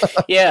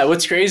 yeah,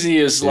 what's crazy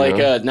is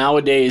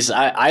nowadays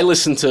I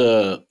listen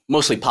to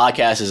mostly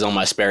podcasts on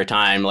my spare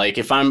time. Like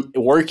if I'm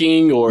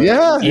working or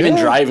even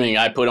driving,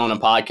 I put on a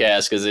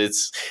podcast because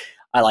it's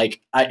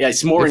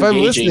more if engaging.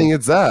 I'm listening,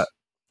 it's that.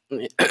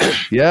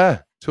 Yeah,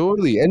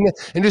 totally. And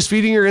just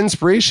feeding your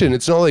inspiration.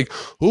 It's not like,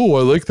 oh,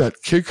 I like that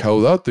kick, how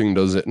that thing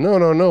does it.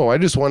 No. I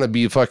just want to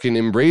be fucking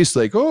embraced.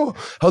 Like, oh,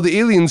 how the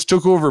aliens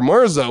took over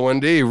Mars that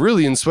one day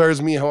really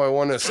inspires me how I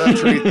want to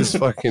saturate this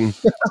fucking.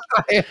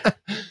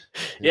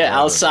 Yeah,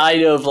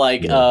 outside of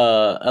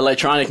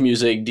electronic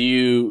music, do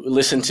you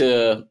listen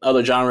to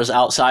other genres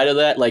outside of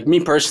that? Like me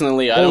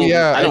personally, I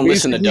don't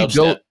listen to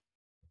dubstep.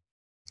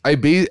 I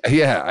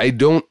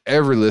don't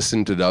ever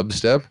listen to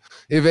dubstep.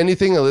 If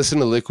anything, I listen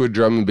to liquid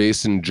drum and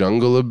bass and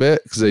jungle a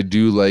bit because I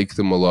do like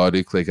the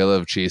melodic. Like I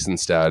love Chasing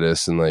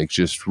Status and like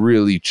just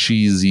really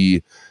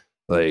cheesy,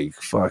 like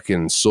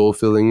fucking soul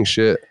filling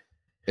shit.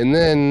 And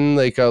then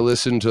like I'll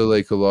listen to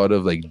like a lot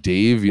of like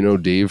Dave,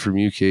 Dave from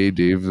UK,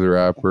 Dave the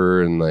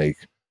rapper, and like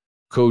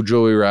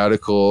Joey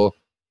Radical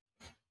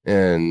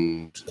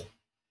and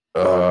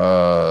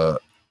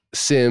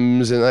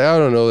Sims, and I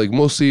don't know, like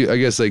mostly I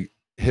guess like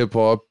hip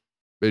hop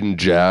and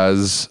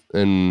jazz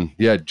and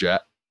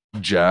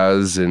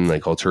jazz and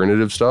like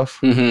alternative stuff.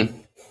 Mm-hmm.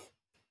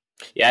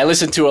 Yeah, I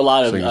listen to a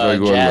lot of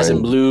jazz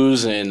and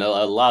blues and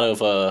a lot of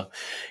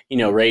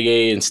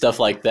reggae and stuff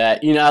like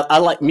that. I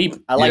like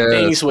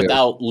things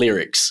without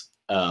lyrics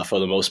for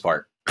the most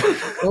part.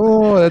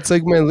 Oh, that's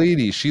like my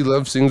lady. She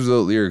loves things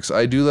without lyrics.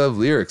 I do love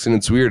lyrics, and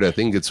it's weird. I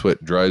think it's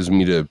what drives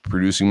me to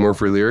producing more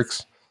for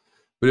lyrics.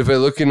 But if I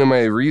look into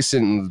my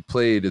recent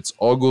played, it's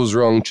All Goes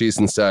Wrong,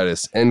 Chasing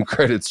Status, end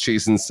credits,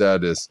 Chasing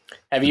Status.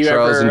 Have you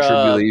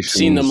ever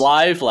seen them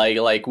live,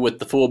 like with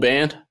the full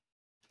band?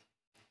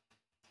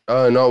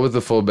 Not with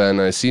the full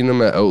band. I seen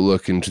them at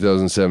Outlook in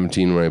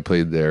 2017 when I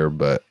played there,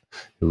 but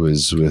it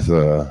was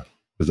without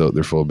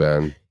their full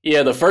band.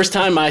 Yeah, the first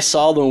time I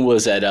saw them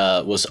was at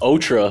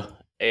Otra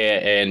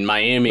in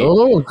Miami.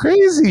 Oh,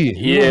 crazy!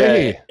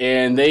 Yeah,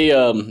 and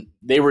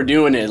they were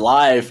doing it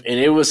live, and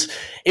it was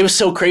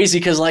so crazy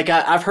because like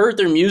I've heard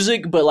their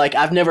music, but like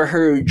I've never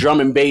heard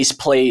drum and bass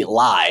play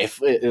live,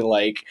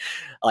 like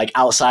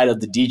outside of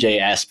the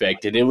DJ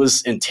aspect, and it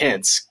was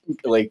intense,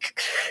 like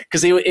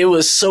because it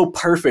was so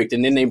perfect.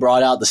 And then they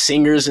brought out the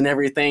singers and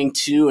everything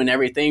too, and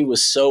everything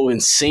was so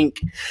in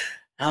sync.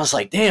 I was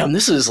like, damn,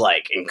 this is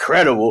like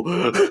incredible.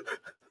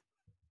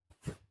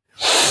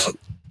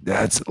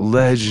 That's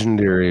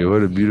legendary.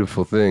 What a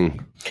beautiful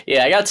thing.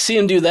 Yeah, I got to see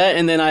him do that,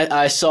 and then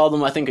I saw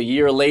them, I think, a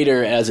year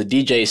later as a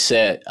DJ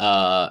set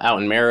out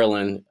in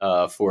Maryland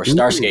for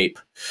Starscape.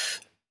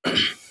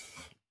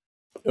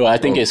 Well, I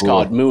think it's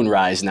called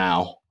Moonrise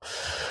now.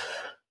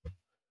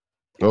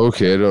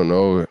 Okay, I don't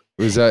know.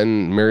 Was that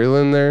in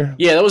Maryland there?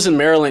 Yeah, that was in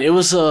Maryland. It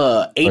was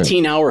a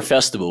 18-hour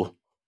festival.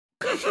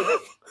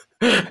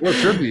 What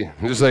trippy?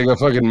 Just like a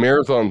fucking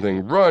marathon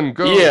thing. Run,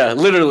 go. Yeah,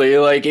 literally.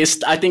 Like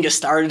I think it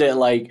started at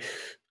like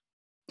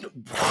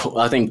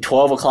I think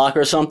 12 o'clock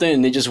or something,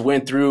 and they just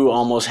went through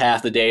almost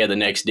half the day of the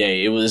next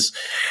day. It was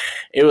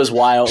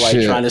wild, like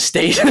Shit. trying to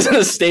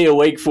stay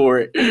awake for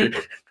it.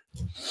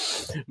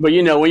 But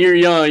you know, when you're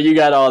young, you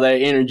got all that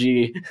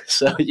energy,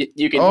 so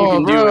you can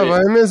do bro, it.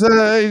 I miss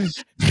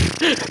that.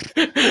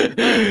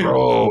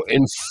 Bro,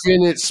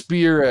 infinite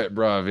spirit,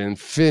 bro.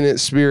 Infinite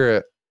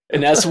spirit.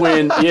 And that's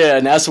when,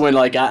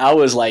 like I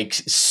was like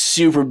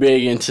super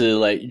big into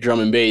like drum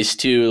and bass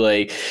too.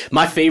 Like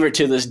my favorite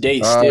to this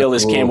date still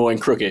is Cool. Camel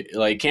and Crooked.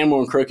 Like Camel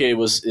and Crooked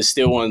is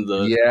still one of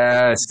the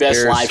Yes, best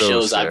they're live so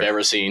shows I've sick.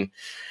 ever seen.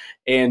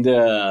 And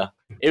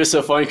it was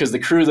so funny because the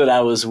crew that I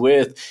was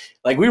with,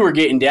 like we were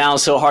getting down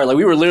so hard, like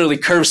we were literally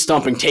curb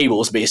stomping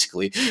tables,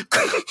 basically.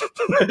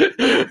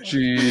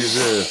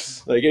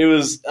 Jesus. Like it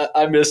was,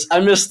 I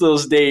miss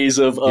those days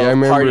of Yeah, I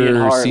partying remember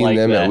hard seeing like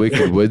them that. at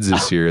Wicked Woods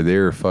this year. They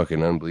were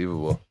fucking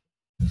unbelievable.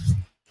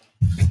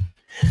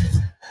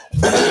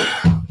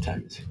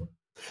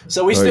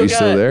 So we Are still you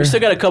still there?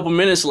 got a couple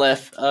minutes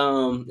left.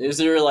 Is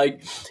there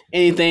like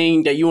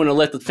anything that you want to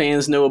let the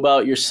fans know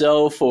about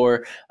yourself,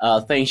 or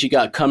things you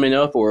got coming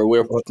up, or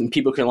where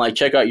people can like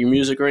check out your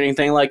music or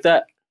anything like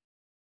that?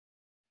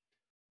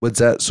 What's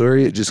that?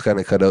 Sorry, it just kind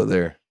of cut out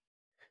there.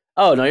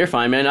 Oh no, you're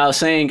fine, man. I was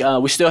saying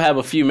we still have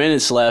a few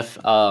minutes left.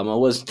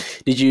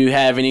 Did you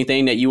have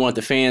anything that you want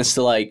the fans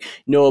to like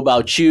know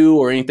about you,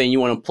 or anything you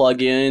want to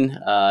plug in,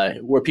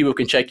 where people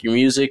can check your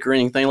music or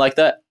anything like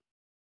that?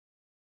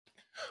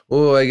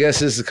 Well, I guess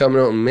this is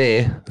coming out in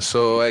May,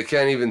 so I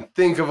can't even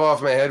think of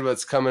off my head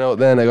what's coming out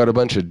then. I got a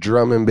bunch of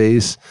drum and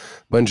bass,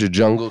 bunch of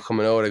jungle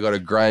coming out. I got a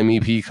grime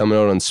EP coming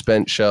out on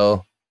Spent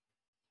Shell.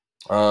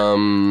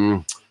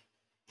 And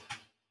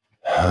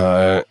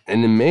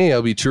in May,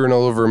 I'll be touring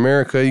all over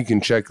America. You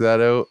can check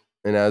that out.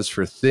 And as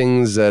for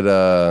things that,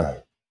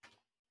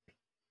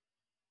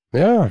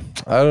 yeah,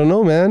 I don't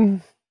know,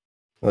 man.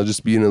 I'll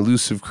just be an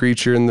elusive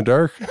creature in the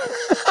dark.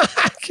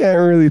 I can't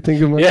really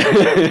think of my.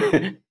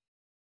 Yeah.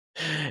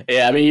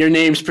 Yeah, I mean your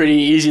name's pretty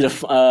easy to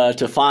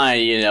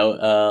find, you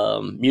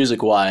know,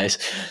 music wise.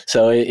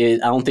 So I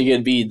don't think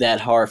it'd be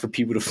that hard for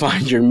people to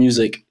find your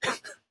music.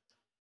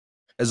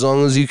 As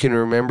long as you can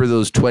remember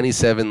those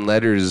 27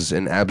 letters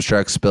and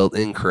abstract spelled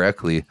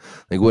incorrectly.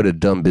 Like, what a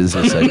dumb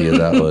business idea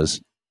that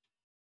was.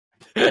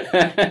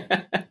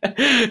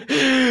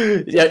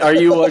 Yeah, are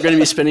you going to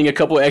be spending a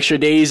couple extra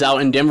days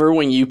out in Denver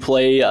when you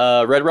play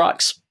Red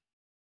Rocks?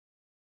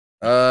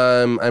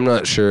 I'm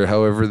not sure.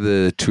 However,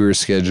 the tour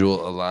schedule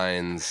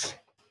aligns.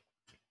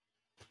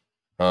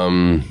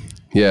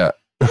 Yeah.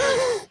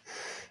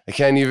 I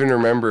can't even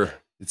remember.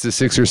 It's the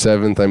 6th or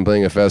 7th. I'm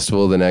playing a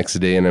festival the next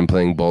day, and I'm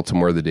playing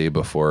Baltimore the day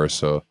before.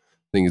 So I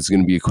think it's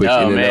going to be a quick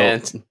in and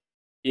out.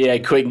 Yeah,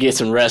 quick get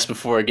some rest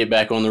before I get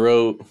back on the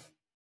road.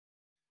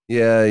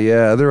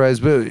 Yeah.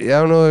 Otherwise, but I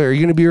don't know. Are you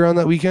going to be around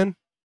that weekend?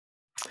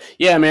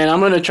 Yeah, man. I'm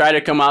going to try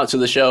to come out to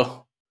the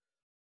show.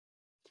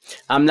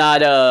 I'm not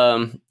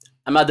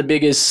the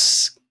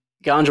biggest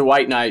Ganja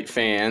White Knight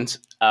fans.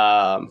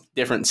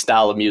 Different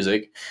style of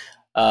music,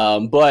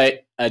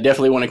 but I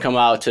definitely want to come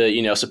out to,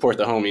 you know, support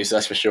the homies.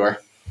 That's for sure.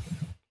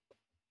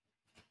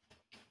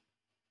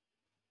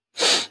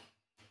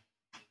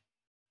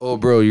 Oh,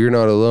 bro, you're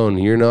not alone.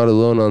 You're not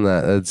alone on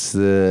that. That's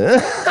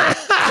the.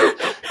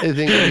 I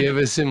think we have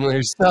a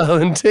similar style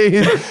and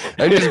taste.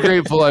 I'm just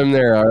grateful I'm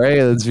there. All right,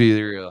 let's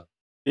be real.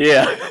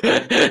 Yeah,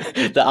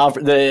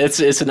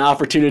 it's an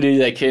opportunity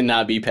that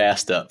cannot be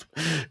passed up.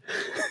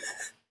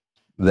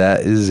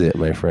 That is it,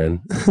 my friend.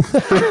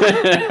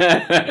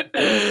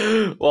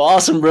 Well,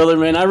 awesome, brother,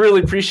 man. I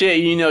really appreciate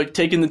you,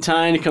 taking the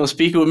time to come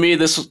speak with me.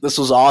 This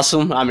was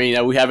awesome. I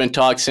mean, we haven't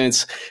talked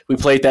since we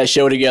played that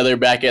show together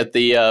back at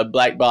the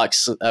Black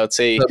Box. I would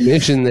say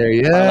Submission there,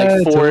 yeah,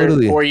 like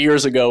totally. 4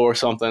 years ago or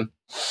something.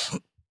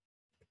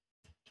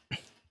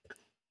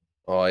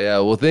 Oh yeah,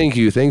 well, thank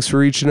you. Thanks for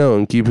reaching out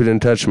and keep it in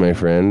touch, my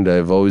friend.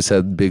 I've always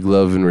had big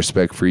love and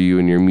respect for you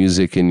and your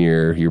music and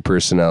your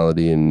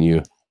personality and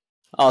you.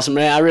 Awesome,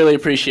 man. I really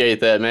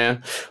appreciate that,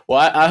 man. Well,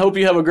 I hope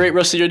you have a great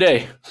rest of your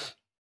day.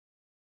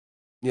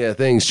 Yeah,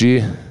 thanks, G.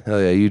 Hell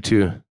yeah, you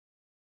too.